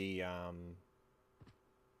with the,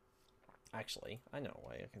 Actually, I know a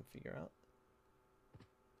way I can figure out.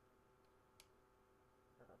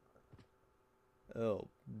 Oh,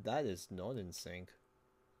 that is not in sync.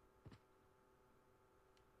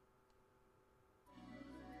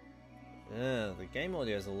 The game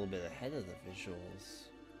audio is a little bit ahead of the visuals.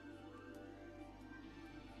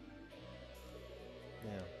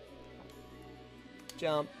 Yeah.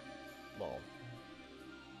 Jump. Well.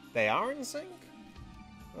 They are in sync?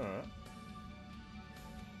 Alright.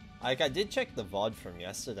 Like, I did check the VOD from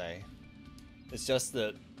yesterday. It's just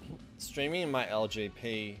that streaming in my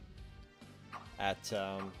LGP at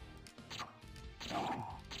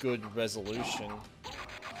good resolution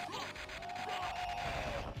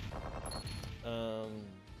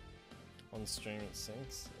on stream it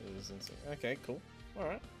syncs is in sync. Okay, cool.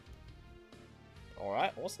 Alright.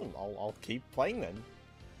 Alright, awesome. I'll keep playing then.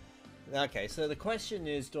 Okay, so the question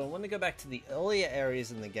is, do I want to go back to the earlier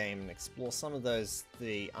areas in the game and explore some of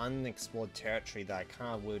the unexplored territory that I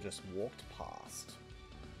kind of will just walked past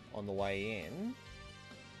on the way in,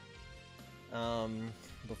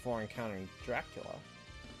 before encountering Dracula?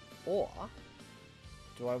 Or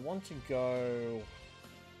do I want to go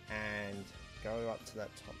and go up to that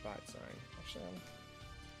top right zone? Actually,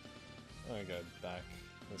 I'm gonna go back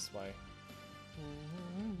this way.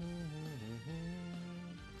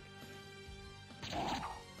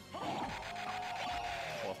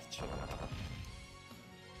 Cloth chicken.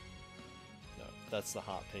 No, that's the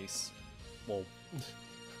heart piece. Well,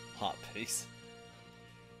 heart piece.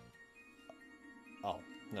 Oh,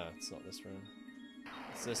 no, it's not this room.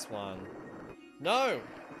 It's this one. No!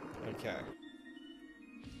 Okay.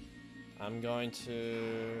 I'm going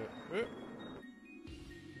to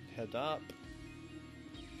head up.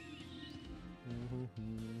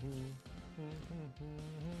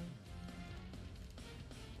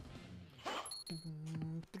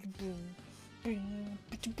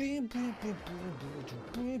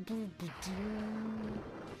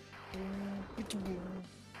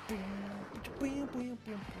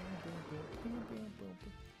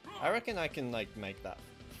 I reckon I can like make that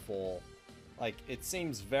fall. Like it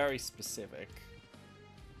seems very specific,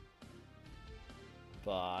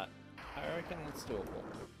 but I reckon it's doable.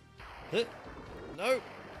 Hit. No.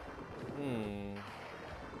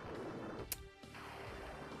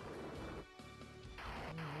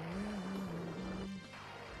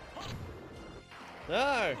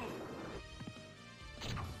 No!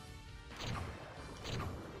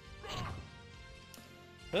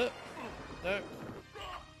 Huh. No!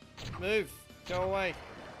 Move! Go away!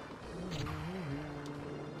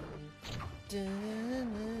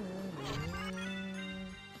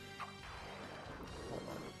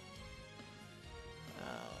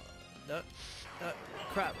 no, no,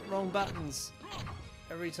 crap, wrong buttons.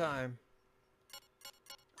 Every time.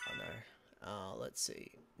 Oh no. Let's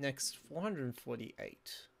see. Next, 448.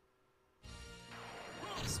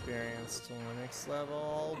 Experience to the next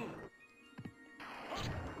level.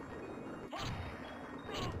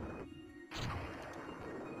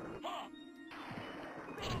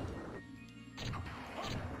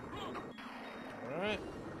 Alright.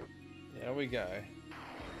 There we go.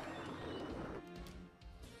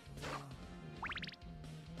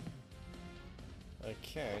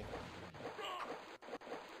 Okay.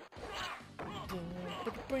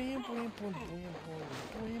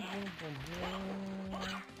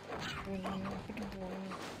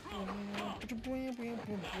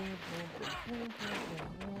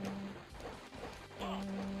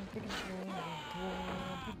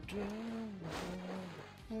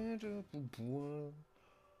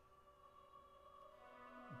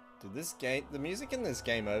 Dude, this game, the music in this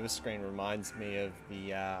game over screen reminds me of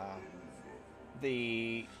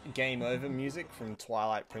the game over music from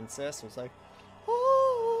Twilight Princess. It was like,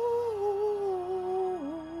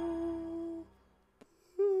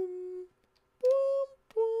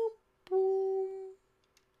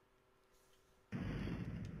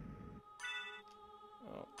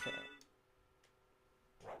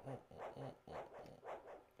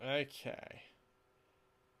 okay.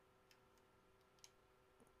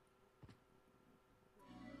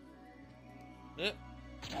 Yep.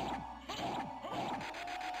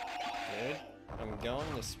 Dude, I'm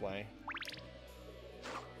going this way.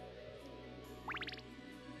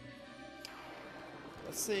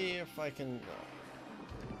 Let's see if I can...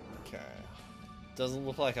 Okay. Doesn't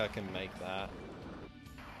look like I can make that.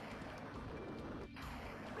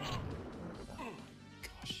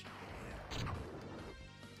 Gosh.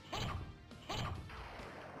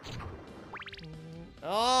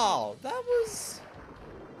 Oh, that was...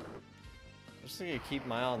 I'm just gonna keep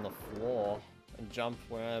my eye on the floor and jump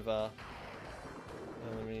wherever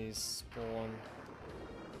enemies spawn.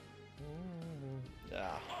 Yeah.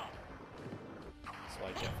 That's what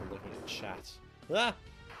I get for looking at chat. Ah!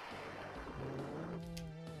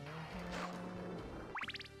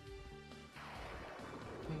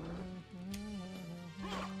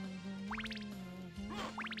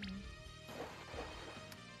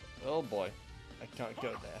 Oh boy, I can't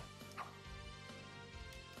go there.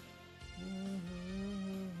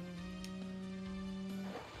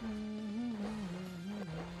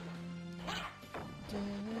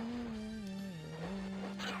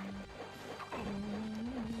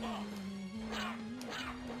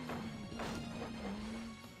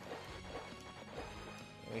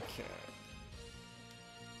 Okay.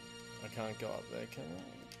 I can't go up there, can I?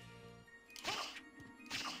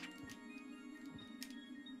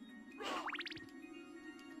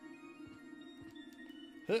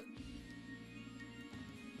 Huh.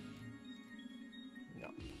 No.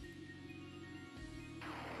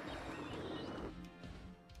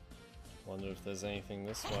 Wonder if there's anything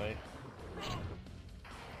this way.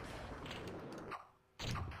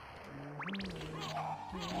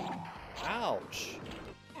 Ouch!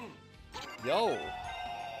 Yo!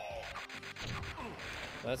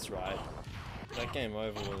 That's right. That game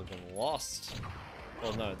over would have been lost.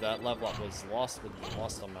 Well, no, that level up was lost, would have been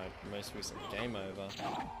lost on my most recent game over.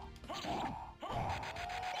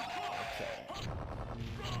 Okay.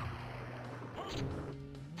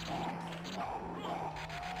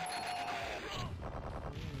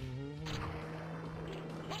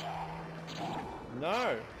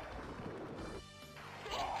 No!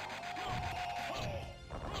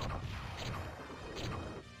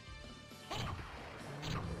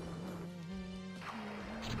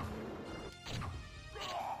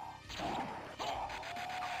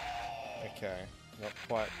 Okay, not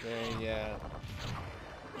quite there yet.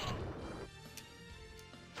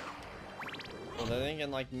 Well, then again,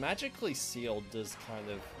 like, magically sealed does kind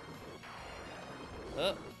of...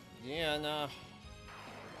 yeah, no.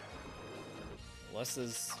 Unless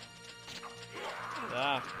there's...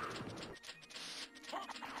 Ah.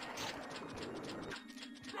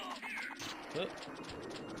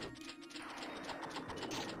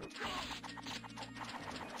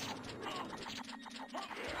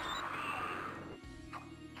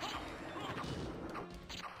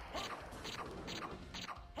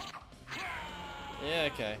 Yeah,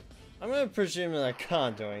 okay. I'm gonna presume that I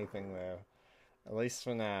can't do anything there. At least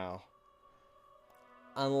for now.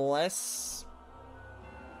 Unless...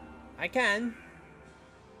 I can.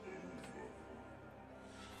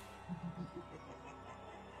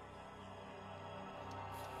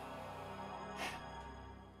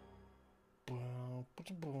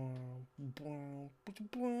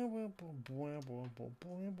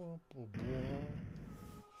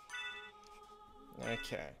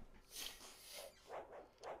 Okay.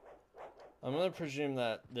 I'm gonna presume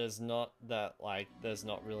that there's not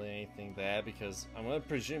really anything there, because I'm gonna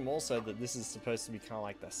presume also that this is supposed to be kind of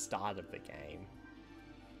like the start of the game.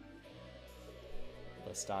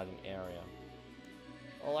 The starting area.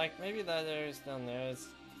 Or like maybe that area's down there is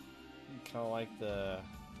kind of like the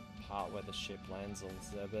part where the ship lands on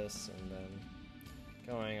Zebes, and then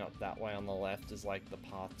going up that way on the left is like the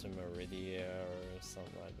path to Meridia or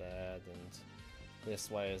something like that, and this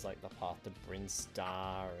way is like the path to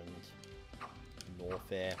Brinstar and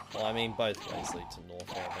Norfair. Well, I mean both ways lead to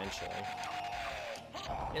Norfair eventually.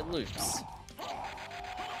 It loops.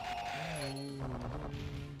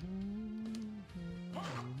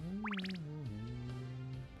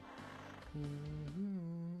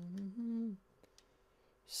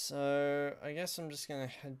 So I guess I'm just gonna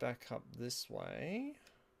head back up this way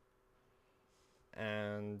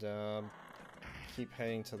and keep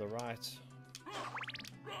heading to the right.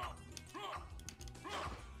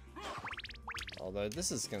 Although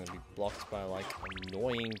this is gonna be blocked by like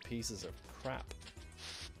annoying pieces of crap.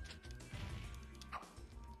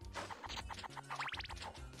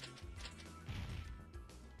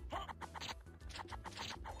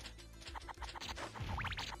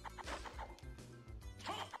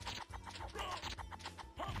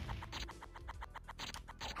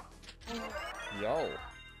 Yo.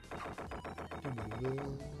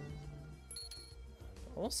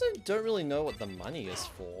 I also don't really know what the money is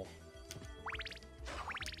for.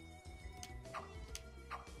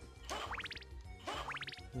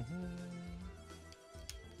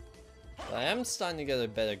 But I am starting to get a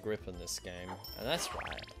better grip on this game, and that's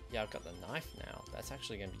right. Yeah, I've got the knife now. That's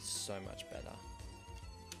actually going to be so much better.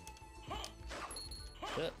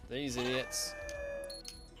 These idiots.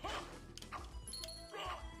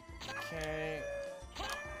 Okay.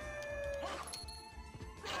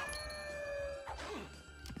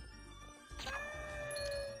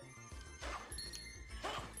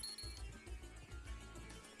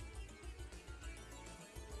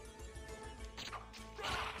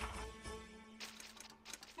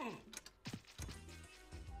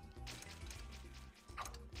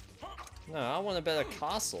 No, I want a better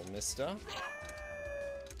castle, mister.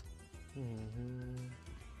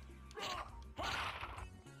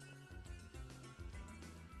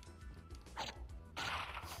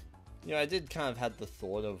 Yeah, I did kind of had the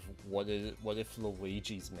thought of what if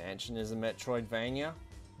Luigi's Mansion is a Metroidvania,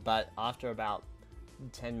 but after about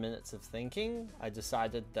 10 minutes of thinking, I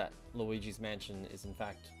decided that Luigi's Mansion is in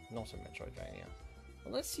fact not a Metroidvania.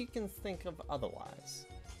 Unless you can think of otherwise.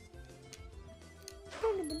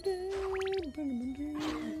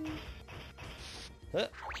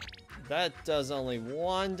 That does only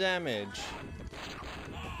 1 damage.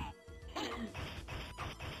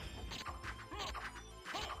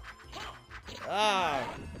 Ah,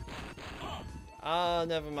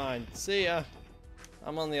 never mind. See ya.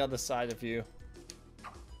 I'm on the other side of you.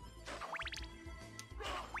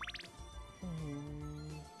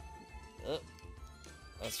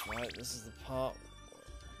 That's right, this is the part.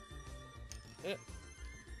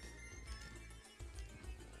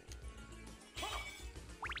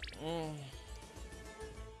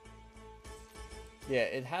 Yeah,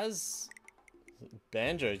 it has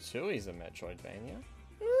Banjo-Tooie's a Metroidvania.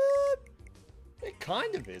 It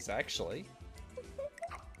kind of is, actually.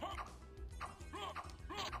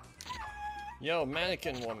 Yo,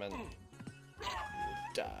 mannequin woman. You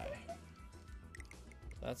die.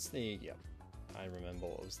 That's the... Yep. I remember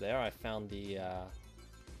what was there. I found the...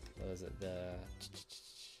 what was it? The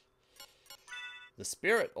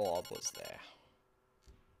spirit orb was there.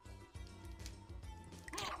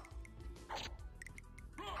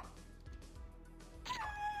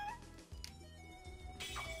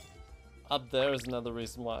 Up there is another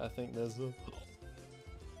reason why I think there's a...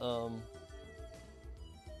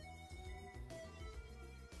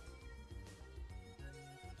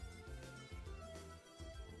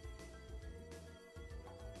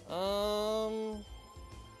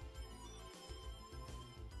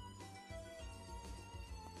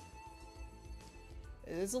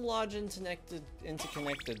 It is a large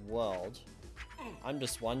interconnected world. I'm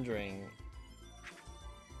just wondering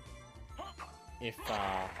if,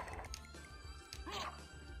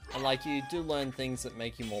 and like, you do learn things that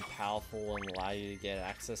make you more powerful and allow you to get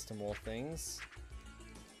access to more things.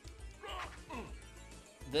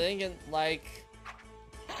 Then again, like,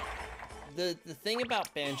 the thing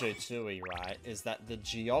about Banjo-Tooie, right, is that the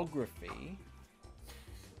geography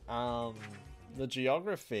of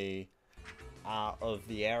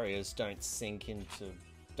the areas just don't sink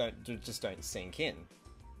in.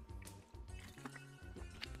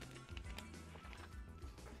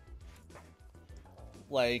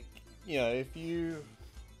 like, you know, if you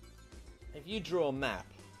draw a map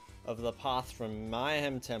of the path from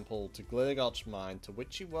Mayhem Temple to Glitter Gulch Mine to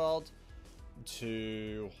Witchy World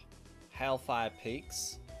to Hailfire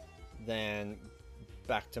Peaks, then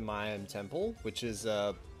back to Mayhem Temple, which is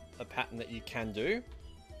a pattern that you can do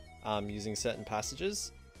using certain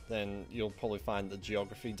passages, then you'll probably find the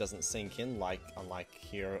geography doesn't sink in unlike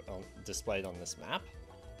here displayed on this map.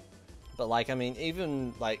 But like, I mean,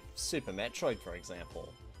 even like Super Metroid, for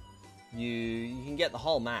example, you can get the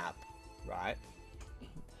whole map, right?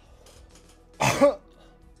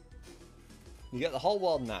 You get the whole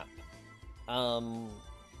world map.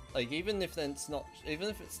 Like even if it's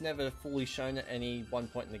never fully shown at any one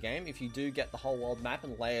point in the game, if you do get the whole world map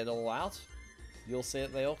and lay it all out, you'll see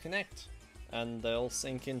that they all connect and they'll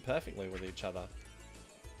sync in perfectly with each other.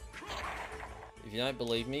 If you don't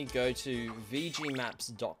believe me, go to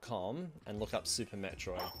vgmaps.com and look up Super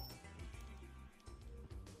Metroid.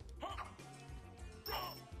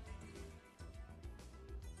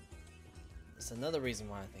 That's another reason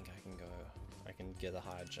why I think I can get a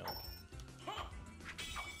higher jump.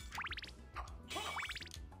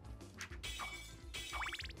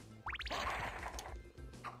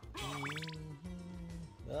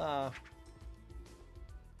 Ah.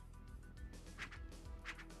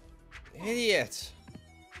 Idiot!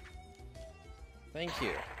 Thank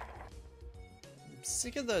you. I'm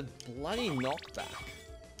sick of the bloody knockback.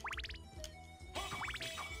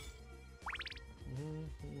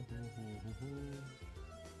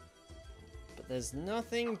 But there's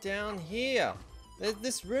nothing down here.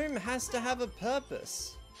 This room has to have a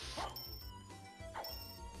purpose.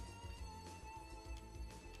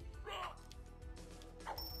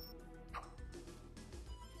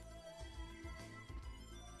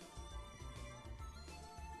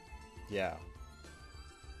 Yeah.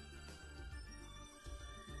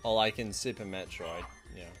 Oh, like in Super Metroid.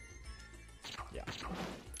 Yeah. Yeah.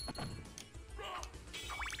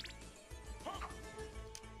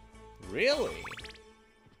 Really?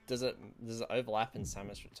 Does it overlap in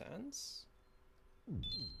Samus Returns?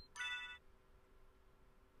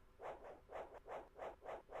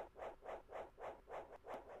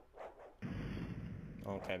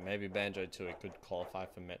 Okay, maybe Banjo-Tooie could qualify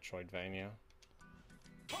for Metroidvania.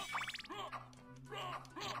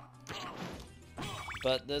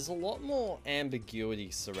 But there's a lot more ambiguity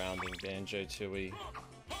surrounding Banjo-Tooie,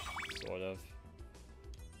 sort of.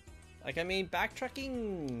 Like, I mean, backtracking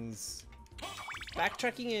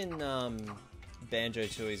in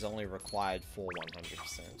Banjo-Tooie is only required for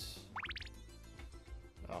 100%.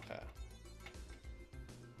 Okay.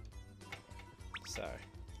 So.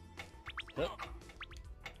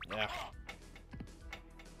 Yeah.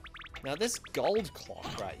 Now this gold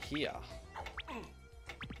clock right here.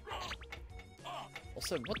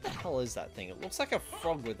 Also, what the hell is that thing? It looks like a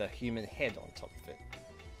frog with a human head on top of it.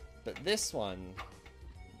 But this one,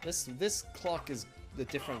 this clock is a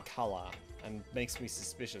different color and makes me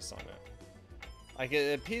suspicious on it. Like,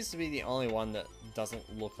 it appears to be the only one that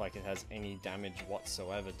doesn't look like it has any damage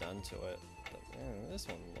whatsoever done to it. But yeah, this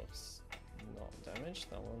one looks not damaged.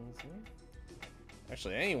 That one's...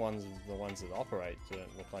 Actually, the ones that operate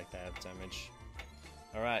don't look like they have damage.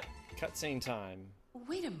 Alright, cutscene time.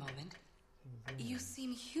 Wait a moment. You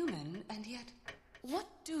seem human, and yet... What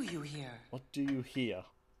do you hear? What do you hear?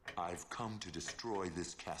 I've come to destroy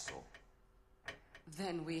this castle.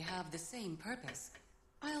 Then we have the same purpose.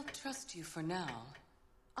 I'll trust you for now.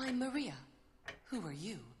 I'm Maria. Who are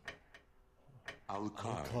you?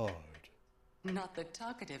 Alucard. Not the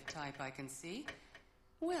talkative type, I can see.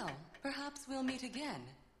 Well, perhaps we'll meet again.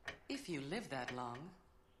 If you live that long.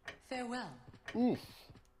 Farewell. Oof.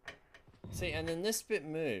 See, and then this bit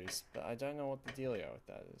moves, but I don't know what the dealio with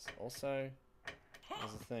that is. Also,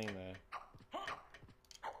 there's a thing there.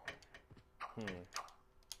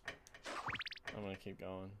 I'm gonna keep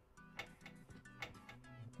going.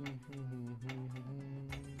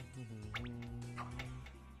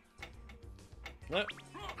 Nope.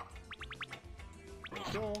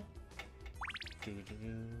 Cool.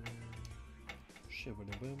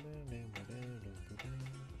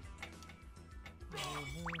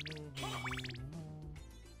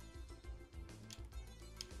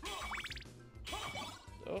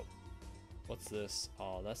 Oh, what's this?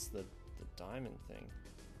 Oh, that's the diamond thing.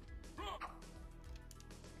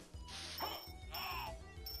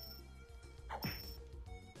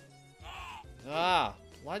 Ah,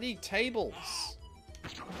 bloody tables.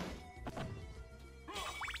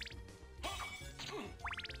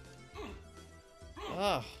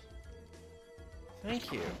 Ah,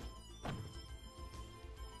 thank you.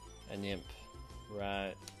 An imp,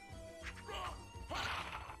 right?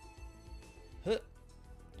 Huh.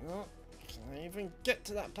 Oh, can I even get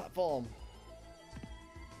to that platform?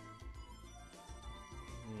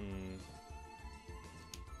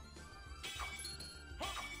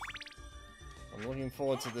 I'm looking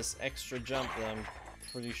forward to this extra jump that I'm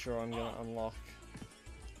pretty sure I'm gonna unlock.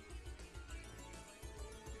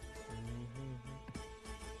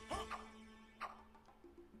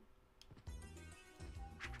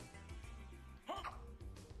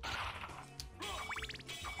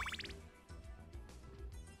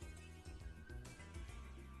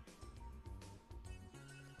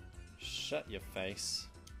 Shut your face.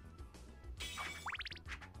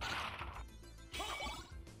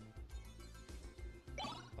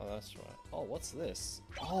 Oh, that's right. Oh, what's this?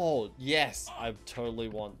 Oh, yes! I totally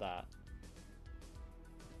want that.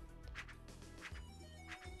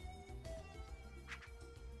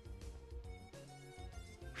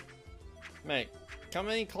 Mate, come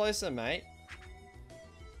any closer, mate.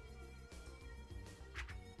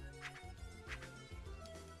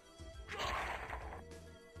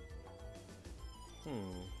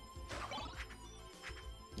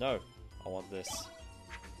 No, I want this.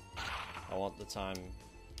 I want the time.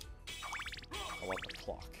 I want the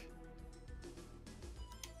clock.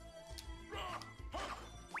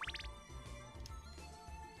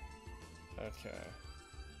 Okay.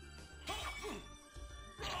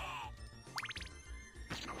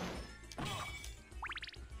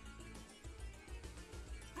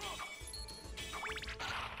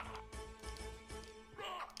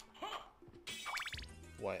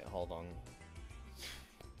 Wait, hold on.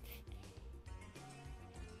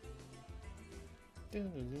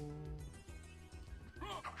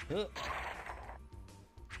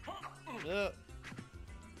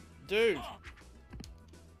 Dude!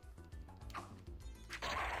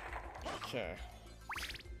 Okay.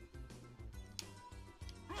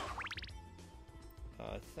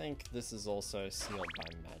 I think this is also sealed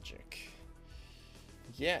by magic.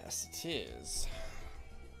 Yes, it is.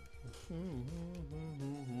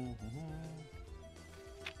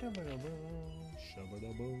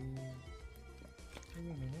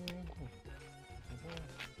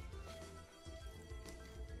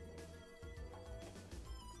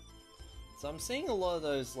 So I'm seeing a lot of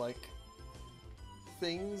those, like,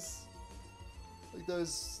 things, like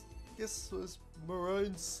those, I guess those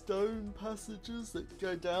maroon stone passages that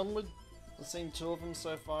go downward. I've seen 2 of them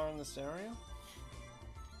so far in this area.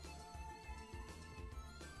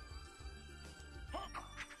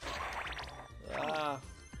 Ah.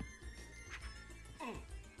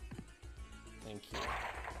 Thank you.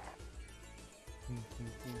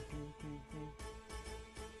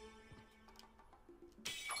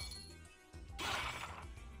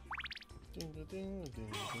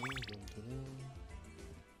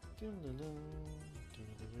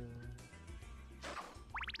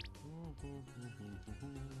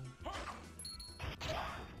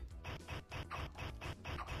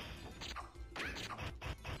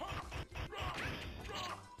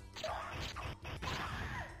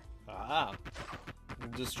 Ah!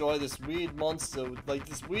 Destroy this weird monster with, like,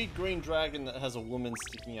 this weird green dragon that has a woman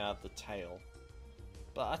sticking out of the tail.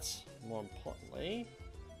 But, more importantly,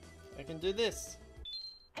 I can do this.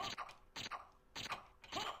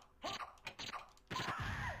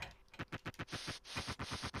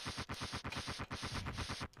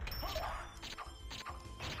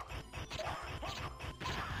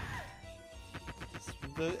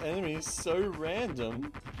 The enemy is so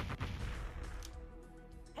random.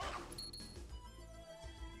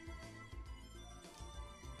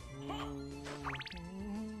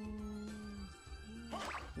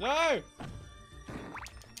 No!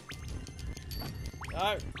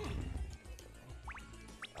 No!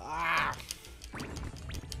 Ah!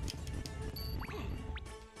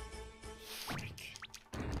 Freak.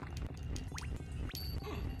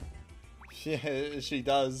 Yeah, she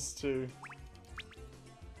does too.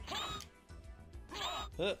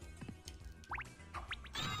 Alright.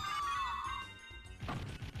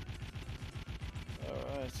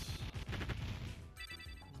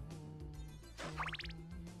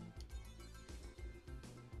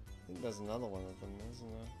 I think there's another one of them,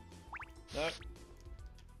 isn't there? No.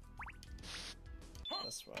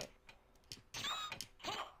 That's right.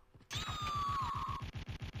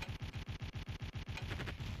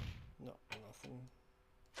 No, nothing.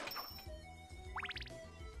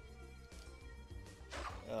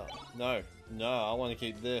 Oh, no. No, I want to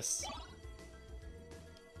keep this.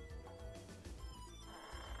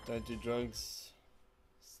 Don't do drugs.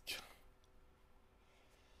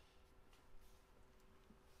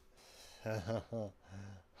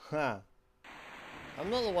 Ha. I'm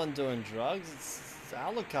not the one doing drugs, it's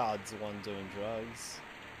Alucard's the one doing drugs.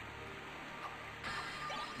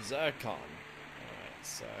 Zircon. Alright,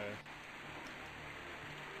 so...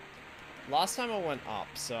 Last time I went up,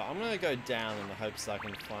 so I'm gonna go down in the hopes that I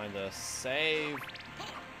can find a save.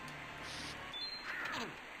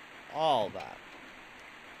 All that.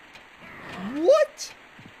 What?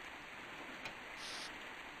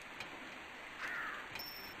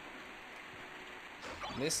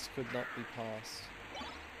 Mist could not be passed.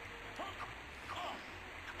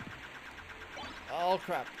 Oh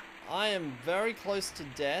crap. I am very close to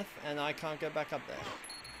death and I can't go back up there.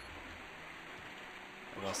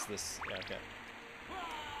 Unless this... yeah, okay.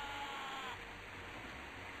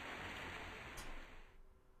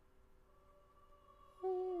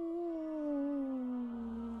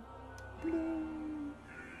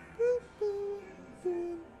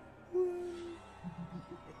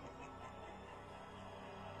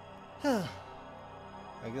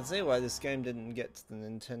 I can see why this game didn't get to the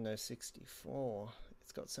Nintendo 64.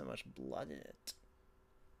 It's got so much blood in it.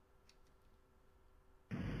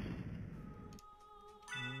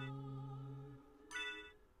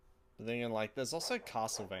 But then, like, there's also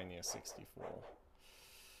Castlevania 64.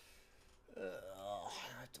 I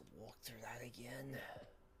have to walk through that again.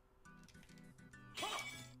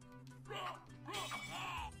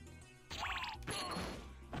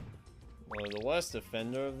 Well, the worst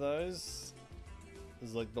offender of those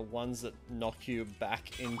is like the ones that knock you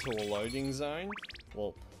back into a loading zone.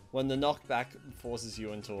 Well, when the knockback forces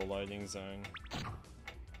you into a loading zone.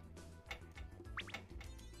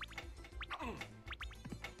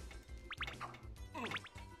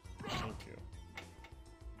 Thank you.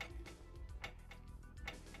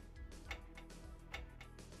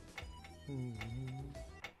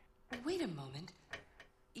 Wait a moment.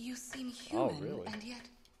 You seem human, really? and yet,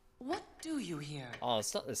 what do you here? Oh,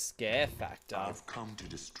 it's not the scare factor. I've come to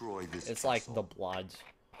destroy this It's like vessel. the blood.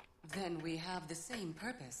 Then we have the same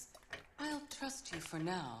purpose. I'll trust you for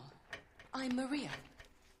now. I'm Maria.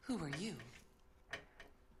 Who are you?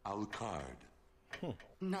 Alucard.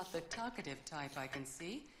 Not the talkative type, I can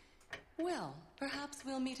see. Well, perhaps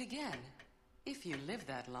we'll meet again. If you live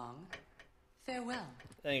that long. Farewell.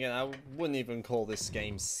 Then again, I wouldn't even call this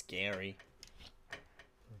game scary.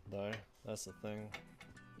 Though, that's the thing.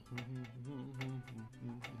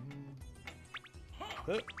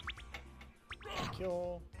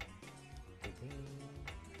 Cure.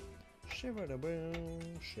 Shibba-da-boom,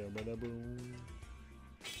 shibba-da-boom.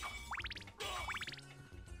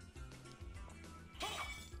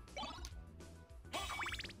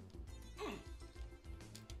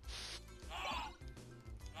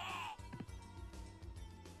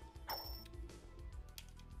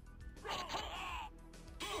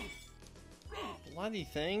 Bloody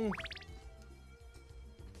thing.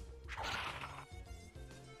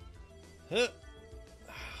 Huh.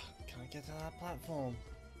 Can't get to that platform.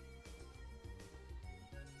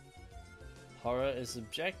 Horror is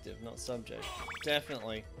subjective, not subjective.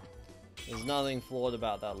 Definitely. There's nothing flawed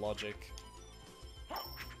about that logic.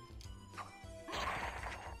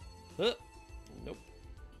 Huh. Nope.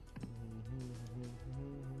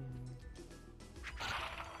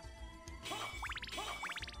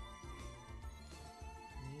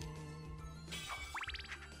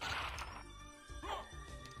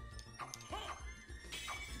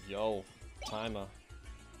 Yo, timer.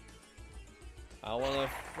 I wanna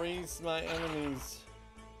freeze my enemies.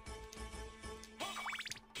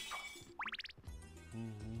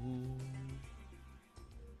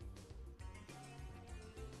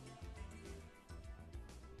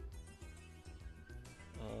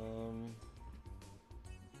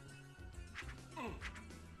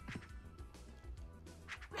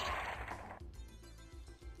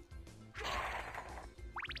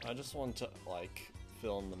 I just want to, like,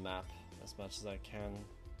 fill in the map as much as I can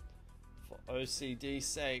for OCD's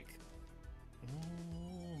sake.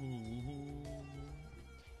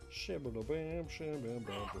 Shibba-da-bam,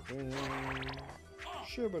 shibba-da-ba-ba-bam.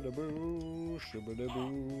 Shibba-da-boo,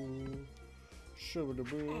 shibba-da-boo.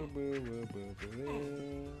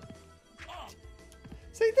 Shibba-da-boo-boo-boo-boo-boo.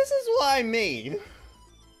 See, this is what I mean.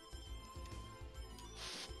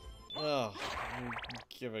 Oh, I don't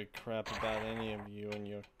give a crap about any of you and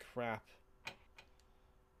your crap.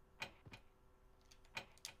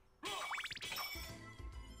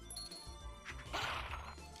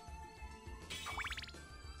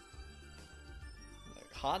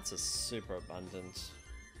 Like, hearts are super abundant.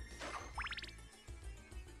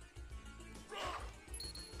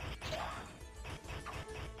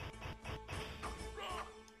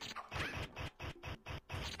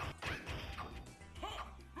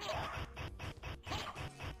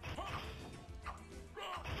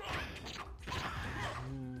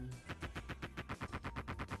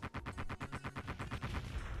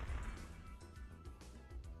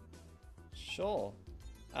 Sure.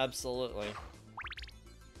 Absolutely.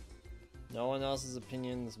 No one else's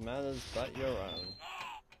opinions matters but your own.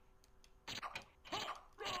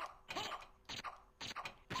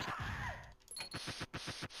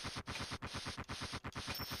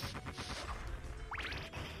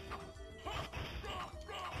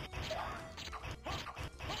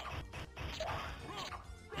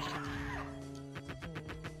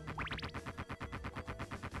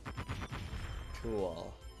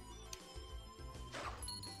 Cool.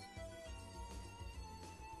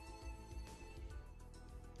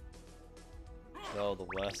 Oh, the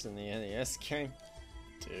worst in the NES game?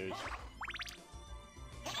 Dude.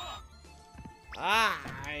 Ah!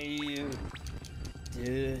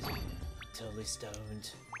 Dude. Totally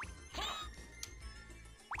stoned.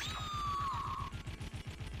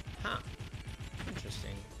 Huh.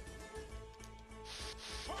 Interesting.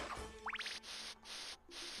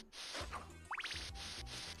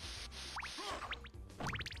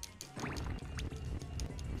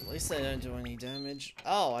 At least they don't do any damage.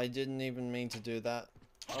 Oh, I didn't even mean to do that.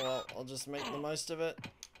 Oh well, I'll just make the most of it.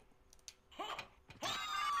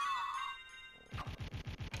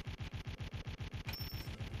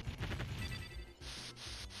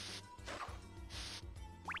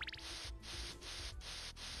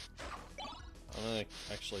 I'm gonna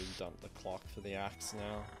actually dump the clock for the axe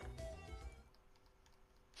now.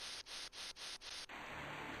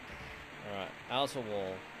 Alright, outer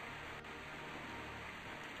wall.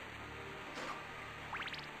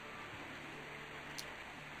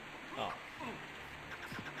 Oh.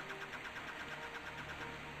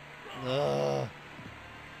 Ugh.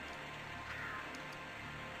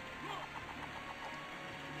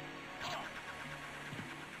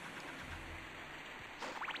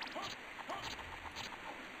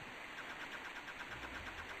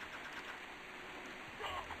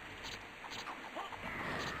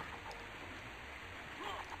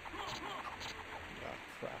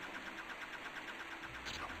 Crap.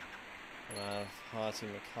 Hearty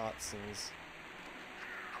McCartsons.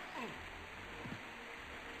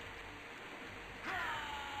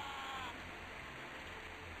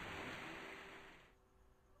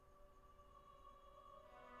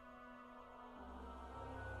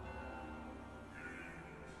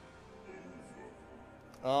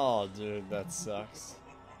 Oh, dude, that sucks.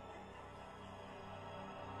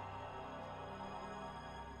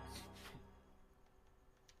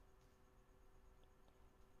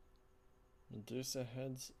 Medusa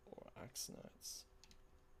heads or axe knights?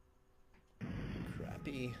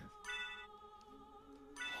 Crappy.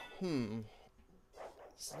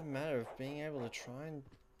 It's a matter of being able to try and...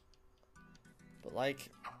 But like,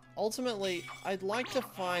 ultimately, I'd like to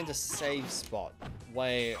find a save spot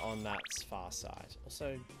way on that far side.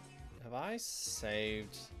 Also, have I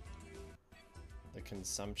saved the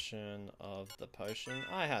consumption of the potion?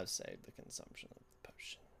 I have saved the consumption of the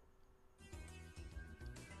potion.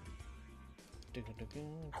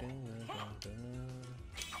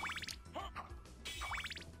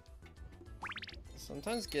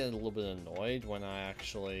 Sometimes get a little bit annoyed when I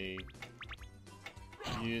actually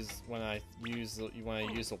use a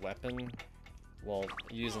weapon, well,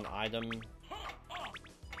 use an item,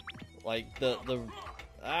 like there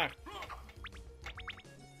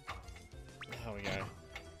we go.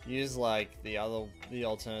 Use like the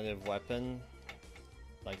alternative weapon,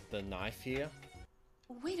 like the knife here.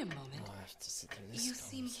 Wait a moment. Oh, I have to sit through this. You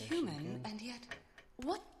seem human, again. and yet,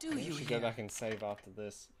 what do Maybe you should here? go back and save after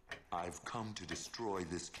this. I've come to destroy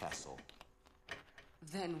this castle.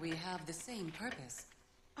 Then we have the same purpose.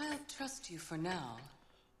 I'll trust you for now.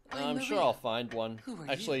 I'm Maria. sure I'll find one. Who are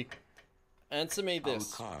Actually, answer me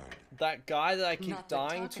this. Alucard. That guy that I keep Not the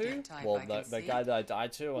dying to, talkative type well, I can the see. guy that I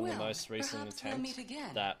died to on the Well, most recent perhaps we'll attempt, meet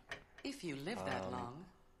again. that If you live that long.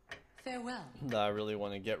 Farewell. I really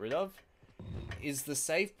want to get rid of, is the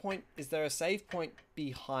save point. Is there a save point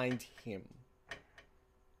behind him?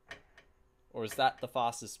 Or is that the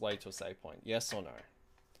fastest way to a save point? Yes or no?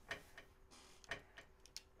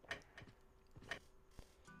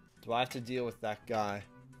 Do I have to deal with that guy?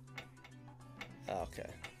 Okay.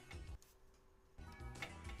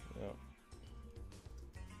 Yep.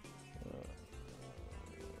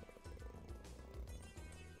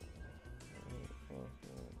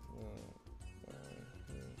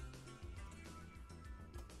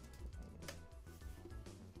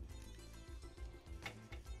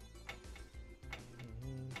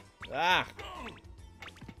 Ah!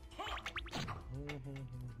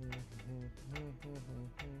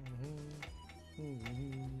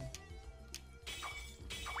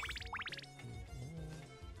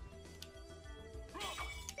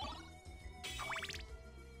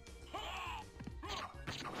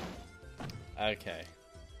 Okay.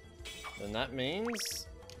 Then that means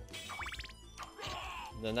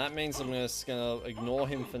I'm just gonna ignore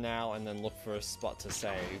him for now and then look for a spot to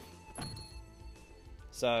save.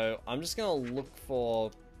 So I'm just gonna look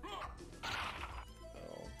for.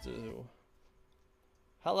 I'll do.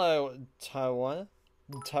 Hello, Taiwan.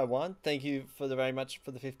 Thank you very much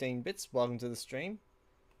for the 15 bits. Welcome to the stream.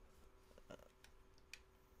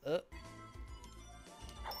 Oh,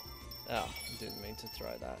 didn't mean to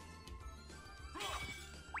throw that.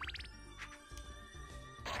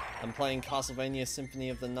 I'm playing Castlevania Symphony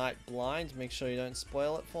of the Night blind. Make sure you don't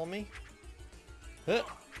spoil it for me.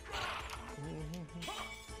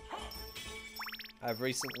 I've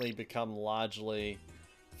recently become largely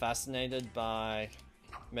fascinated by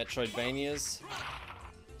Metroidvanias,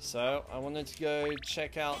 so I wanted to go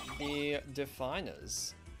check out the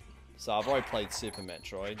Definers. So I've already played Super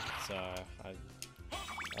Metroid, so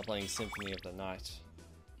I'm playing Symphony of the Night.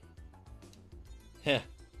 Yeah,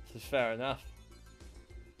 fair enough.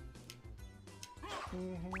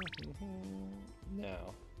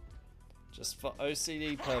 Now, just for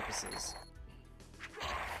OCD purposes.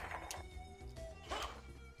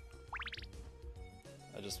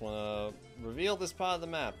 I just want to reveal this part of the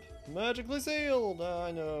map. Magically sealed!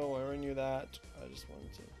 I know, I already knew that. I just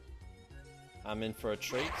wanted to. I'm in for a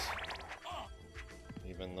treat.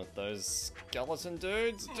 Even with those skeleton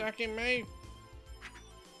dudes attacking me.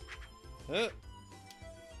 Okay.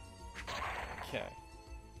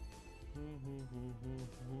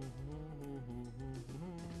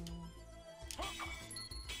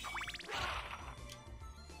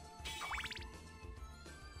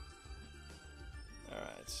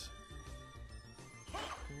 Alright.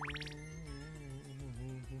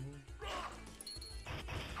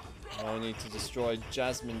 I need to destroy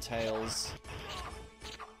Jasmine Tails.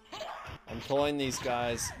 I'm calling these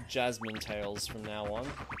guys Jasmine Tails from now on.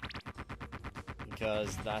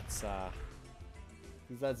 Because that's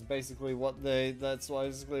basically what I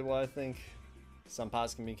think. Some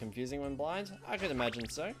parts can be confusing when blind. I could imagine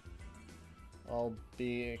so. I'll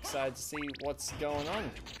be excited to see what's going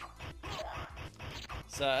on.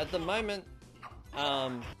 So at the moment,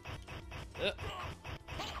 come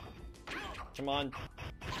on.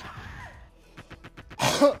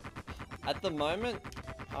 At the moment,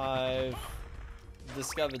 I've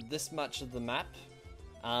discovered this much of the map.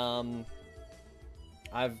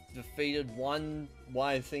 I've defeated what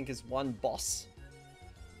I think is one boss.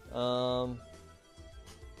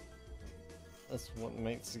 That's what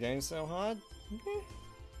makes the game so hard.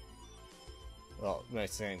 Well, it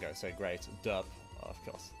makes the game go so great. Dup, of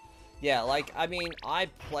course. Yeah, like, I mean, I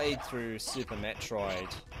played through Super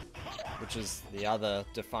Metroid, which is the other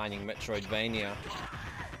defining Metroidvania.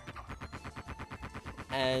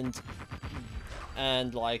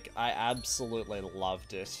 And like, I absolutely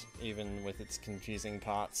loved it, even with its confusing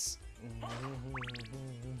parts.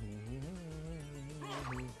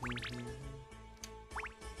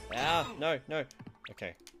 Ah, no.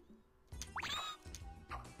 Okay.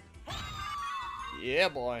 Yeah,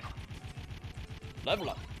 boy. Level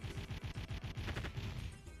up.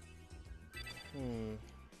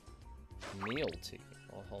 Meal ticket.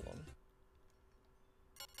 Oh, hold on.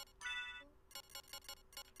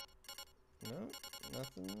 No,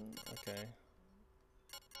 nothing. Okay.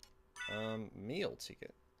 Meal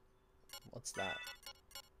ticket. What's that?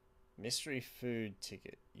 Mystery food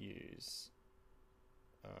ticket. Use.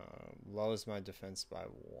 Lowers my defense by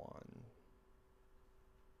 1.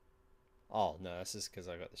 Oh, no, this is because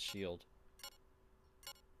I got the shield.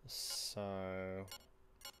 So...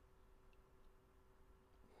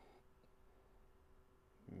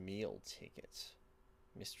 meal ticket.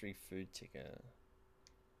 Mystery food ticket.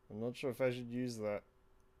 I'm not sure if I should use that.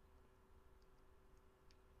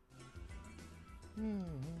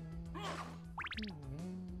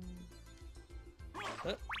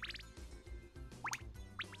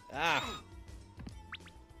 Ah!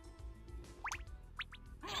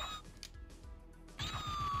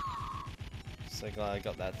 So glad I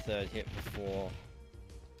got that third hit before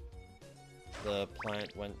the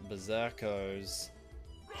plant went berserkos.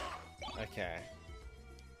 Okay.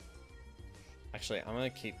 Actually, I'm gonna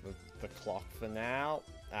keep the clock for now.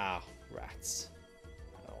 Ah, rats.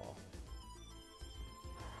 Oh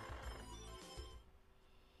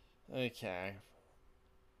well. Okay.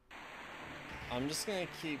 I'm just gonna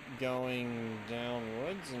keep going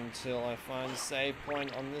downwards until I find a save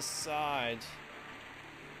point on this side.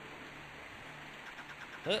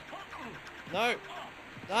 No!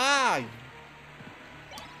 Ah!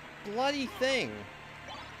 Bloody thing!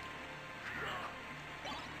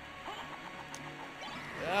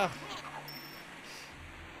 Yeah.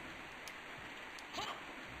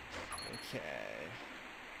 Okay.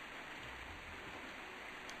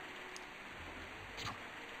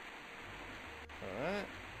 Alright.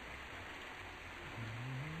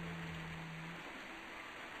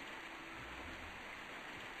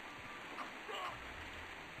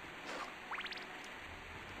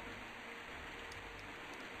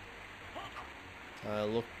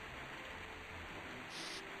 Look.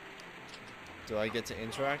 Do I get to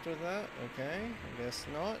interact with that? Okay, I guess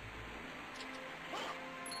not.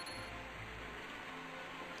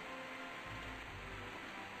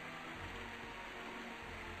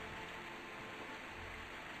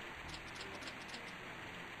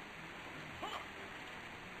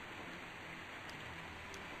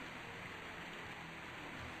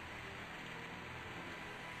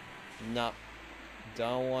 No,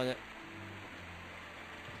 don't want it.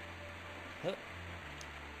 Huh.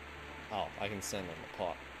 Oh, I can stand on the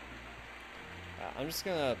pot. I'm just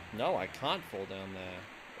gonna... No, I can't fall down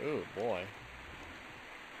there. Ooh, boy.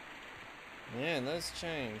 Man, those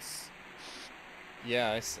chains.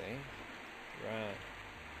 Yeah, I see. Right.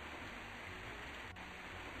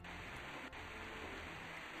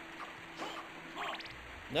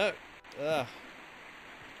 No. Ugh.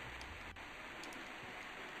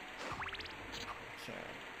 Okay.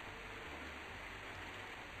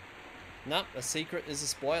 Nope, a secret is a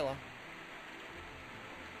spoiler.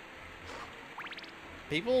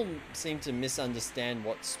 People seem to misunderstand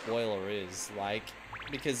what spoiler is, like,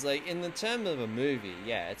 because like in the term of a movie,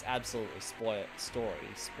 yeah, it's absolutely story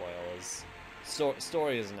spoilers.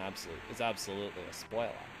 Story is absolutely a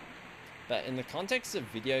spoiler. But in the context of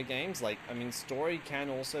video games, like, I mean, story can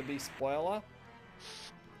also be spoiler.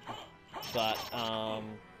 But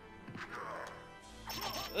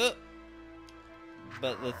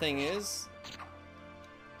but the thing is,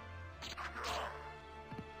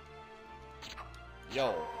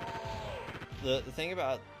 the thing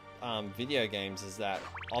about video games is that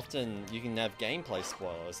often you can have gameplay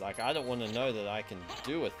spoilers. Like, I don't want to know that I can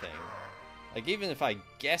do a thing. Like, even if I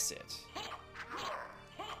guess it,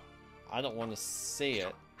 I don't want to see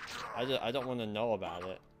it. I don't want to know about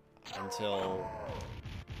it until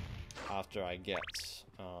after I get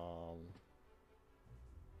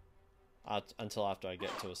until after I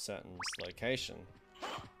get to a certain location.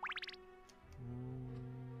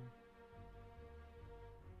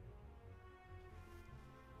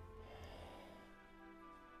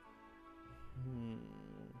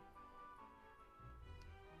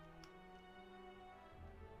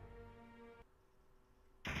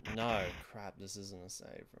 No, crap, this isn't a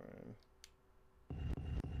save room.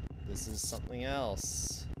 This is something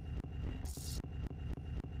else.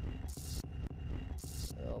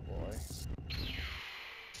 Oh boy.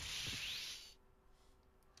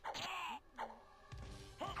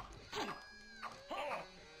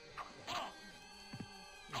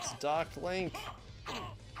 It's Dark Link.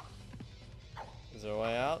 Is there a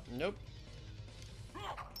way out? Nope.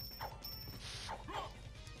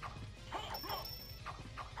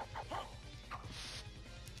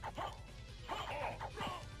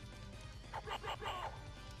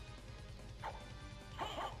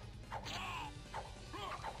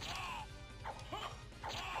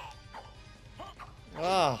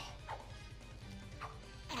 Ah.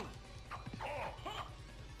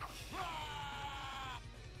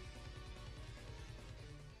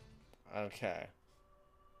 Okay.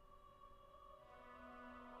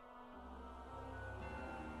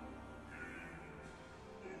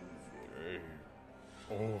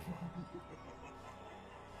 Over.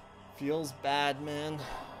 Feels bad, man.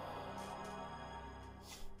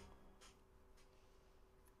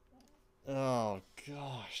 Oh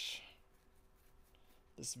gosh.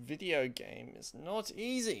 This video game is not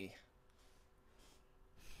easy.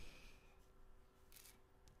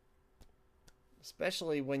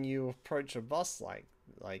 Especially when you approach a boss like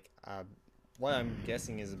what I'm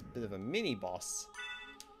guessing is a bit of a mini boss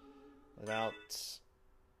without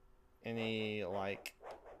any like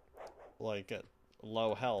a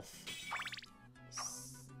low health.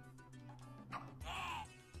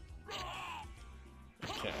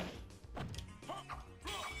 Okay.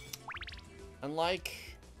 And like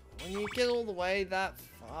when you get all the way that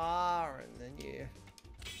far and then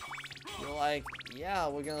you're like, yeah,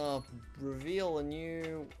 we're gonna reveal a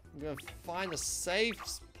new, we're gonna find a save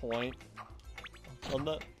point on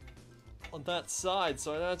that side,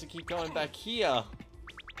 so I don't have to keep going back here.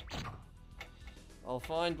 I'll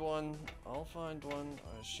find one. I'll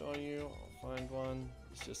show you. I'll find one.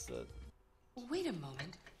 It's just that. Wait a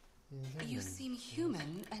moment. You seem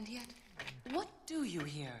human, and yet, what do you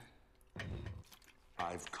here?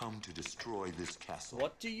 I've come to destroy this castle.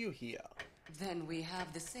 What do you hear? Then we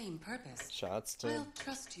have the same purpose. Shots to... I'll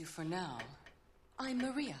trust you for now. I'm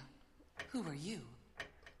Maria. Who are you?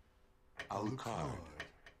 Alucard.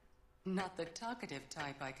 Not the talkative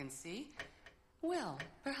type, I can see. Well,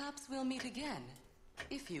 perhaps we'll meet again.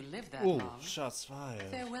 If you live that Ooh, long. shots fired.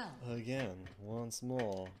 Farewell. Again, once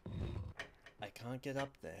more. I can't get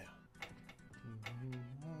up there.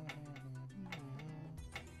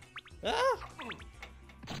 Ah!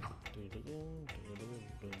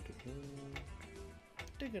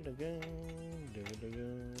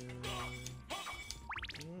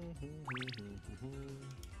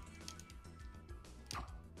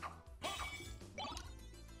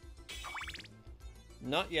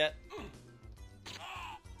 Not yet.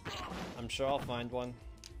 I'm sure I'll find one.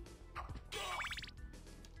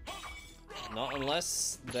 Not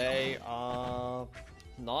unless they are...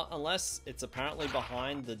 Not unless it's apparently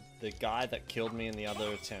behind the guy that killed me in the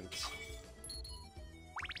other attempt.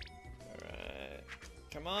 Alright.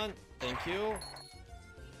 Come on. Thank you.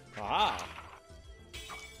 Ah!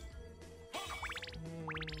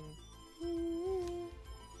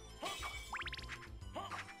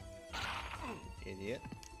 Idiot.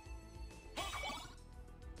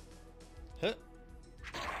 Huh.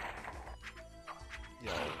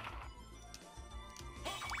 Yo.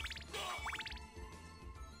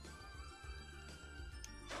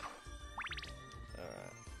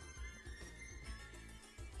 Alright.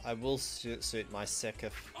 I will suit my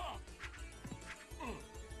Sekif.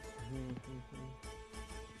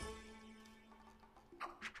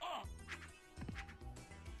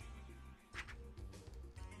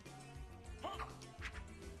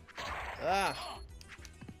 Ah!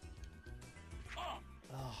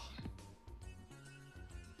 Oh.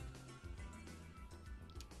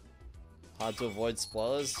 Hard to avoid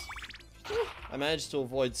spoilers. I managed to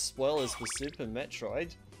avoid spoilers for Super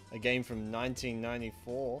Metroid, a game from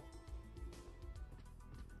 1994.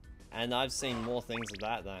 And I've seen more things of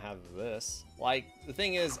that than I have of this. Like, the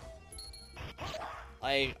thing is,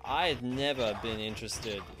 I had never been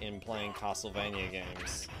interested in playing Castlevania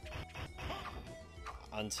games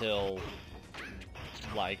until,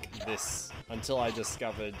 like, this, until I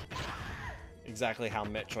discovered exactly how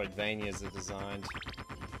Metroidvanias are designed.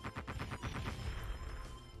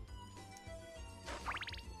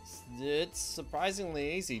 It's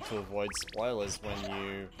surprisingly easy to avoid spoilers when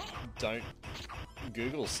you don't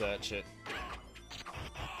Google search it.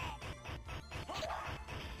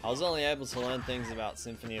 I was only able to learn things about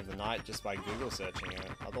Symphony of the Night just by Google searching it.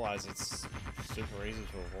 Otherwise, it's super easy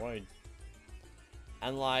to avoid.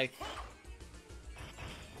 And like,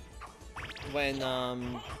 when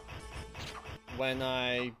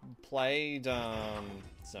I played,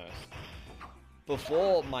 so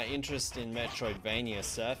before my interest in Metroidvania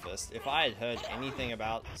surfaced, if I had heard anything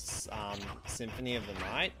about Symphony of the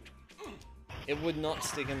Night, it would not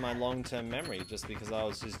stick in my long-term memory just because I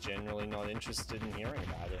was just generally not interested in hearing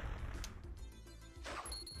about it.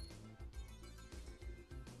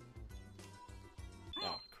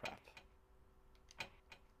 Oh, crap.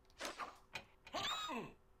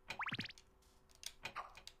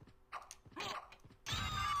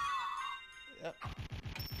 Yep.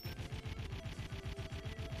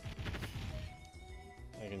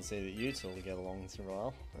 I can see that you two will get along so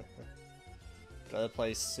well. Gotta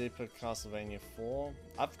play Super Castlevania 4.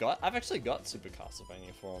 I've actually got Super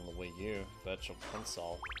Castlevania 4 on the Wii U Virtual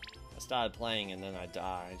Console. I started playing and then I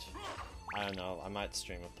died. I don't know, I might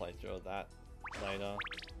stream a playthrough of that later.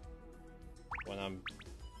 When I'm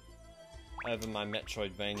over my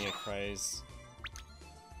Metroidvania craze.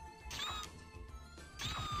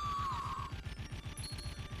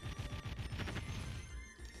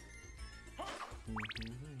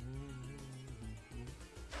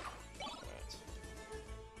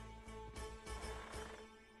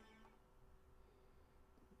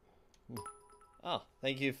 Oh,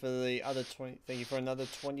 thank you for the other 20. Thank you for another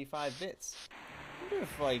 25 bits. I wonder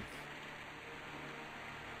if, like,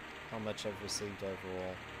 how much I've received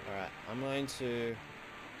overall. Alright, I'm going to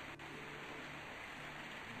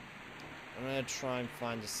try and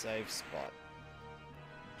find a safe spot.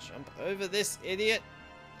 Jump over this idiot.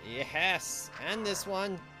 Yes, and this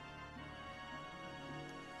one.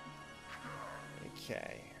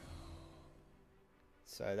 Okay.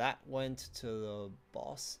 So that went to the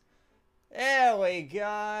boss. There we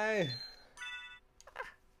go!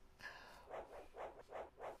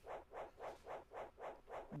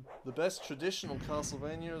 The best traditional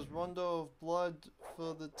Castlevania is Rondo of Blood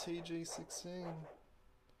for the TG16.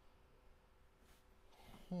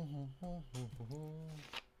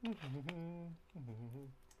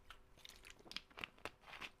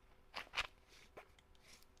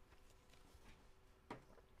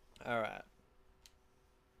 Alright.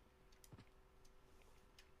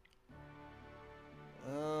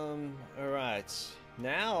 Alright.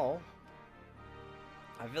 Now,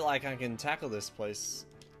 I feel like I can tackle this place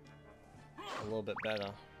a little bit better.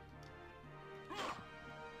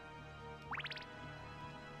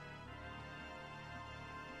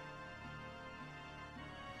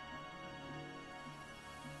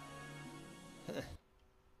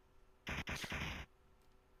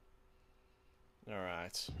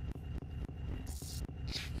 Alright.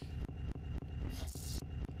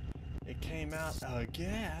 It came out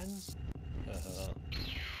again.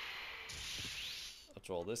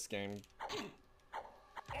 After all, this game.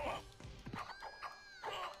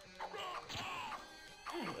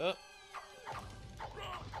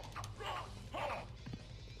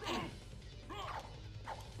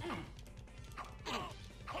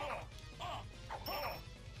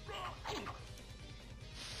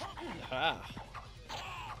 Ah.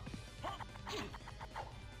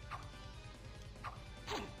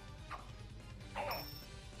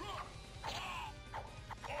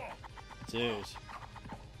 Dude.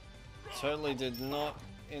 Totally did not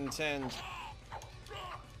intend.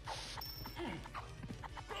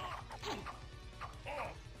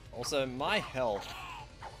 Also, my health.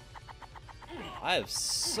 I have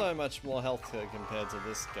so much more health here compared to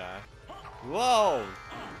this guy. Whoa!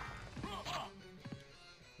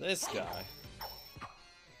 This guy.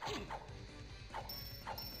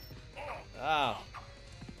 Ah.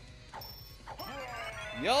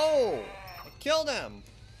 Yo! I killed him!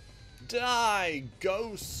 Die,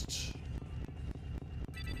 ghost!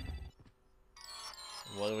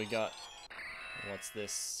 What do we got? What's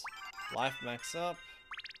this? Life max up.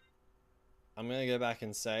 I'm gonna go back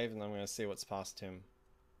and save, and I'm gonna see what's past him.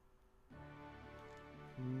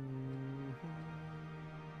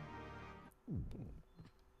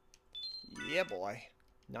 Yeah, boy.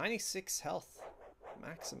 96 health.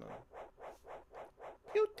 Maximum.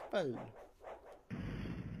 Beautiful.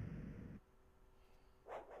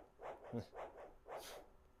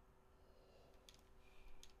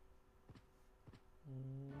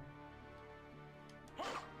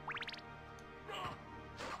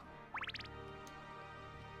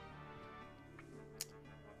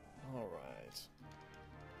 Alright.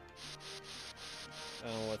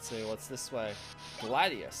 Oh, let's see, what's this way?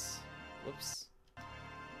 Gladius. Whoops.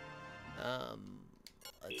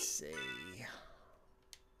 Let's see.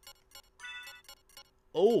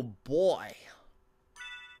 Oh boy.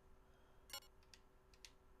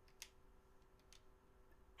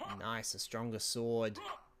 Nice, a stronger sword.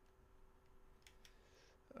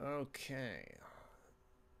 Okay.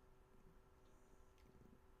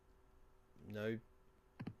 No.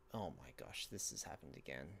 Oh my gosh, this has happened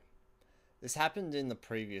again. This happened in the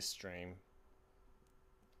previous stream.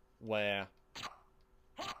 Where...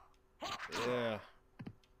 Yeah.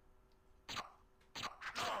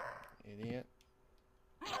 Idiot.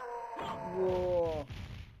 Whoa.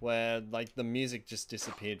 Where, like, the music just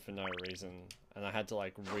disappeared for no reason. And I had to,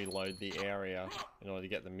 like, reload the area in order to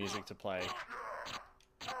get the music to play.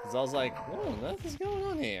 Because I was like, what on earth is going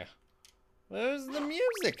on here? Where's the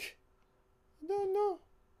music? I don't know.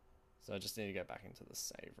 So I just need to go back into the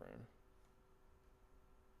save room.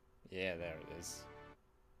 Yeah, there it is.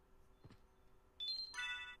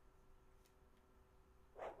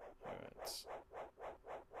 Alright.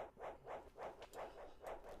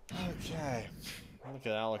 Okay. Look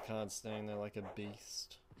at Alucard staying there like a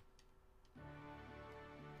beast.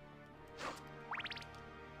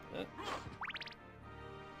 Bit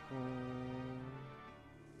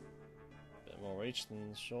more reach than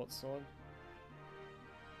the short sword.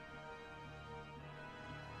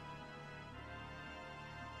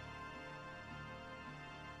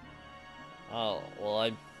 Oh,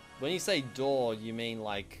 well, when you say door, you mean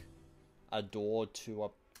like a door to a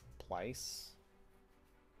place?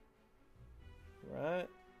 Right?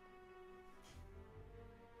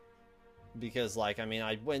 Because, like, I mean,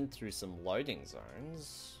 I went through some loading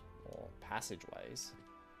zones, or passageways.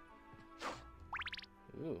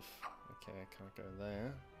 Oof. Okay, I can't go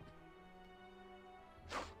there.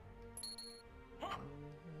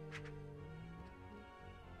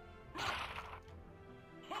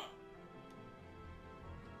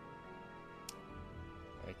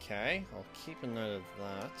 Okay, I'll keep a note of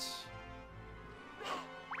that.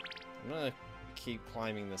 I'm gonna keep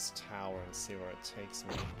climbing this tower and see where it takes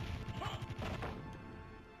me.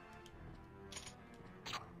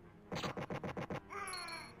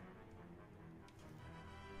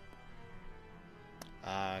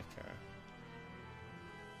 Okay.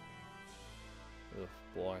 Oof,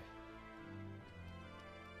 boy.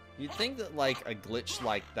 You'd think that, like, a glitch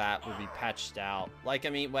like that would be patched out. Like,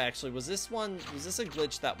 I mean, wait, actually, was this a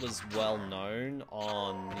glitch that was well known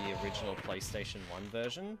on the original PlayStation 1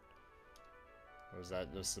 version? Or was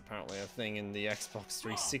that just apparently a thing in the Xbox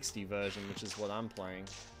 360 version, which is what I'm playing?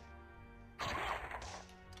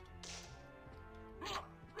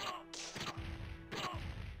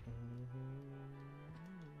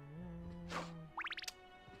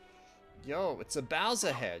 Yo, it's a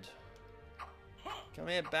Bowser head. Come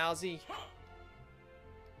here, Bowsy.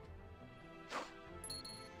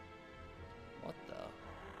 What the?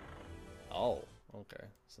 Oh, okay.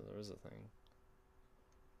 So there is a thing.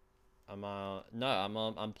 I'm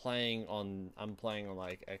playing on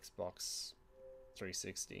like Xbox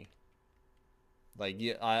 360. Like,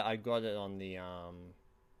 yeah, I got it on the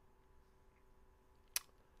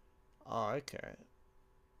Oh, okay.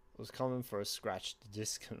 It was common for a scratched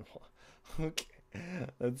disc and okay.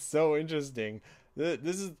 That's so interesting. That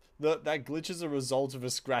glitch is a result of a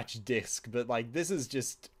scratched disc, but like this is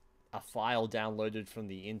just a file downloaded from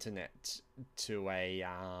the internet to a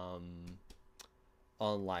on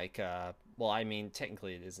like well, I mean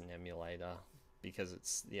technically it is an emulator because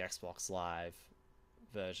it's the Xbox Live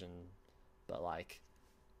version, but like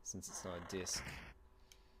since it's not a disc.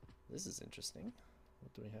 This is interesting.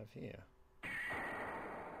 What do we have here?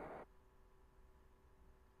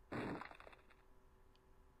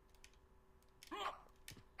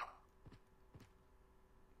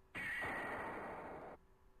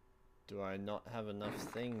 Do I not have enough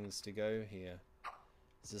things to go here?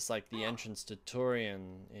 Is this like the entrance to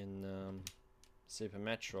Torian in Super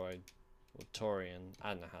Metroid? Or Torian, I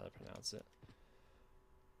don't know how to pronounce it.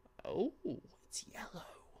 Oh, it's yellow.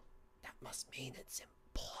 That must mean it's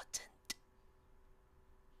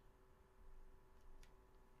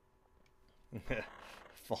important.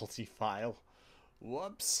 Faulty file.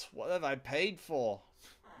 Whoops, what have I paid for?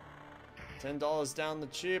 $10 down the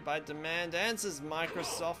tube, I demand answers,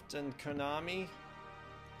 Microsoft and Konami.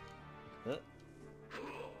 Huh?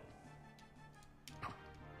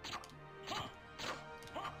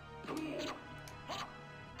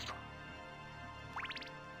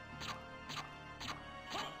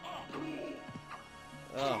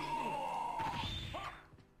 Oh.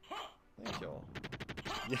 Thank you all.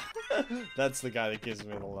 Yeah, that's the guy that gives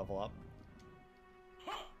me the level up.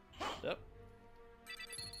 Yep.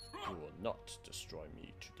 You will not destroy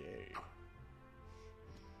me today.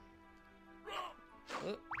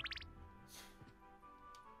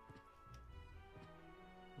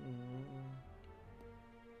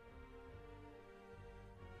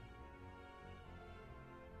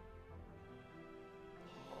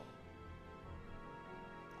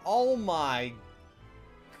 Oh my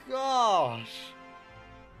gosh!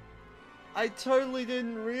 I totally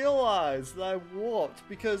didn't realize that I warped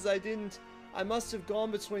because I must have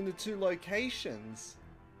gone between the two locations.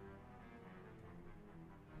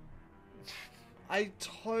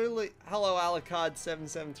 Hello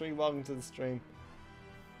Alucard773, welcome to the stream.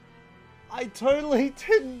 I totally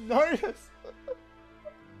didn't notice.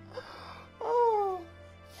 Oh.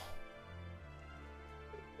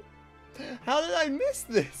 How did I miss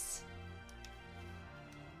this?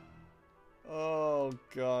 Oh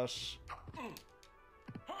gosh.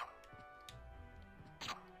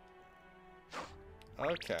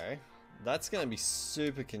 Okay. That's gonna be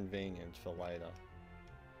super convenient for later.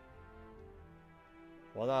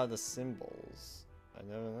 What are the symbols? I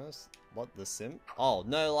never noticed. What the Oh,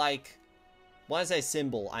 no, like... When I say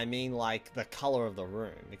symbol, I mean like the color of the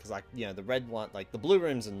room. Because like, you know, the red one, like the blue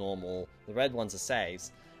rooms are normal, the red ones are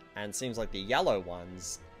saves, and it seems like the yellow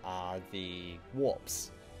ones are the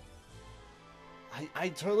warps. I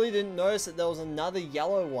totally didn't notice that there was another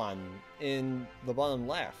yellow one in the bottom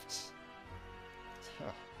left.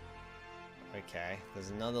 Huh. Okay, there's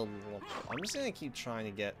another... I'm just gonna keep trying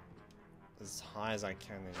to get as high as I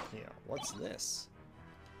can in here. What's this?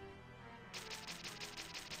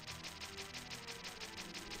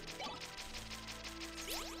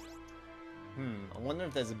 I wonder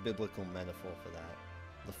if there's a biblical metaphor for that.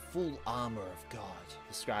 The full armor of God,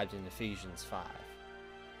 described in Ephesians 5.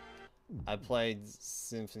 I played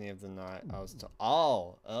Symphony of the Night. I was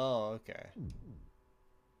oh, okay.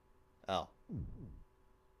 Oh.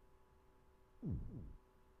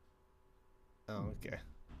 Oh, okay.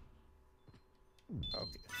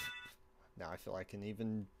 Okay. Now I feel like an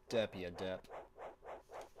even derpier derp.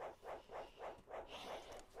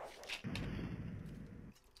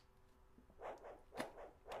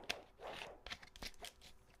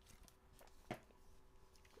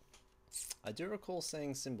 I do recall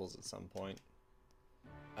saying symbols at some point.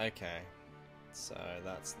 Okay. So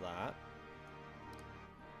that's that.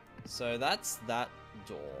 So that's that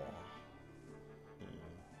door.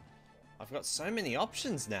 I've got so many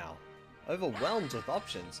options now. Overwhelmed with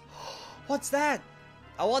options. What's that?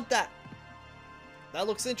 I want that. That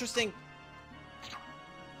looks interesting.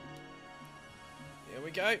 Here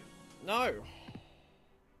we go. No.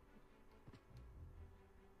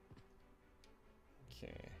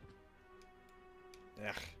 Okay.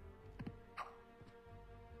 Ugh.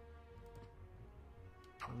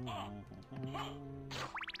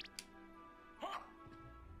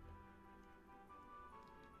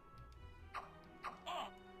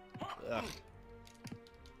 Ugh.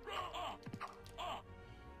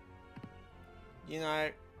 You know,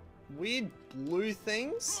 weird blue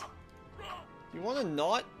things? You want to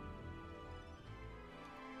not?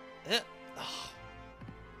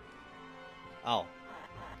 Oh.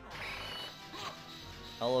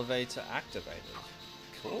 Elevator activated.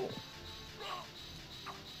 Cool.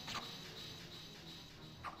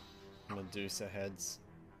 Medusa heads.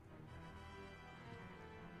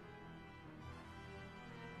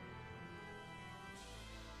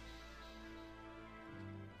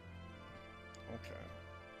 Okay.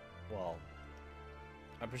 Well,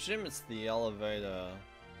 I presume it's the elevator.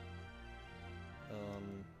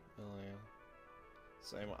 Earlier.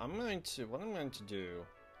 So what I'm going to do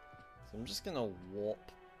is I'm just gonna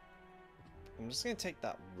warp. I'm just gonna take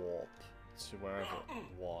that warp to wherever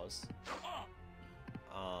it was.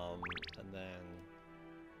 And then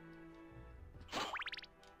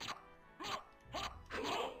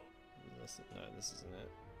this isn't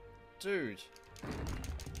it. Dude.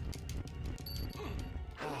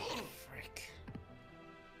 Oh, frick.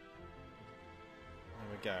 There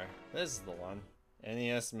we go. This is the one.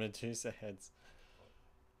 NES Medusa heads.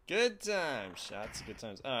 Good times. Shouts, good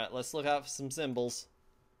times. Alright, let's look out for some symbols.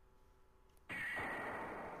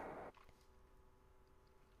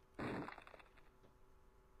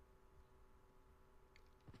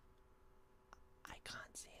 I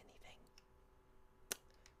can't see anything.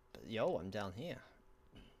 But yo, I'm down here.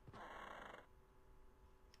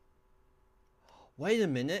 Wait a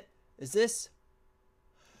minute. Is this...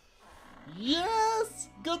 Yes!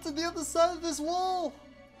 Got to the other side of this wall!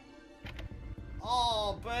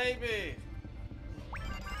 Oh, baby!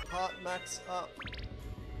 Heart max up.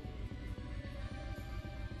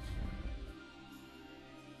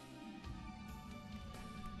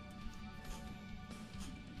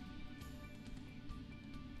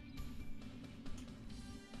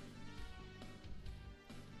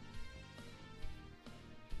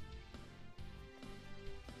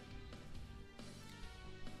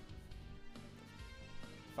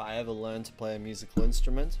 If I ever learn to play a musical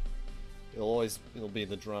instrument, it'll be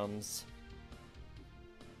the drums.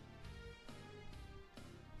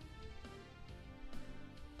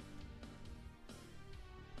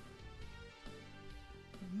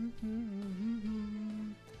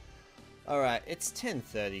 Alright, it's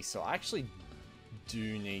 10:30, so I actually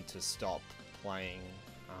do need to stop playing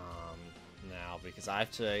now because I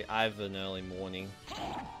have an early morning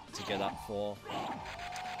to get up for.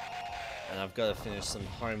 And I've got to finish some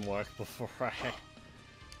homework before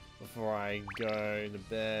I go to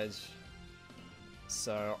bed.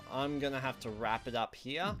 So I'm gonna have to wrap it up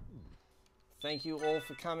here. Thank you all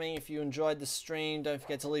for coming. If you enjoyed the stream, don't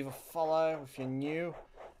forget to leave a follow if you're new.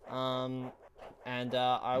 And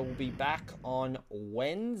I will be back on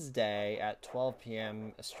Wednesday at 12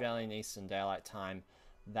 PM Australian Eastern Daylight Time.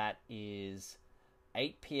 That is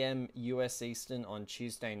 8 PM US Eastern on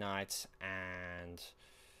Tuesday night, and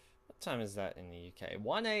what time is that in the UK?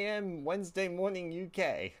 1 AM Wednesday morning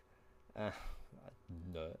UK.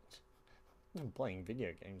 Nerd. I'm playing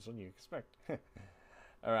video games, what do you expect?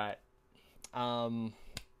 Alright. I'm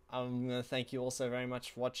going to thank you all so very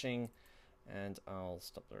much for watching, and I'll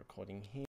stop the recording here.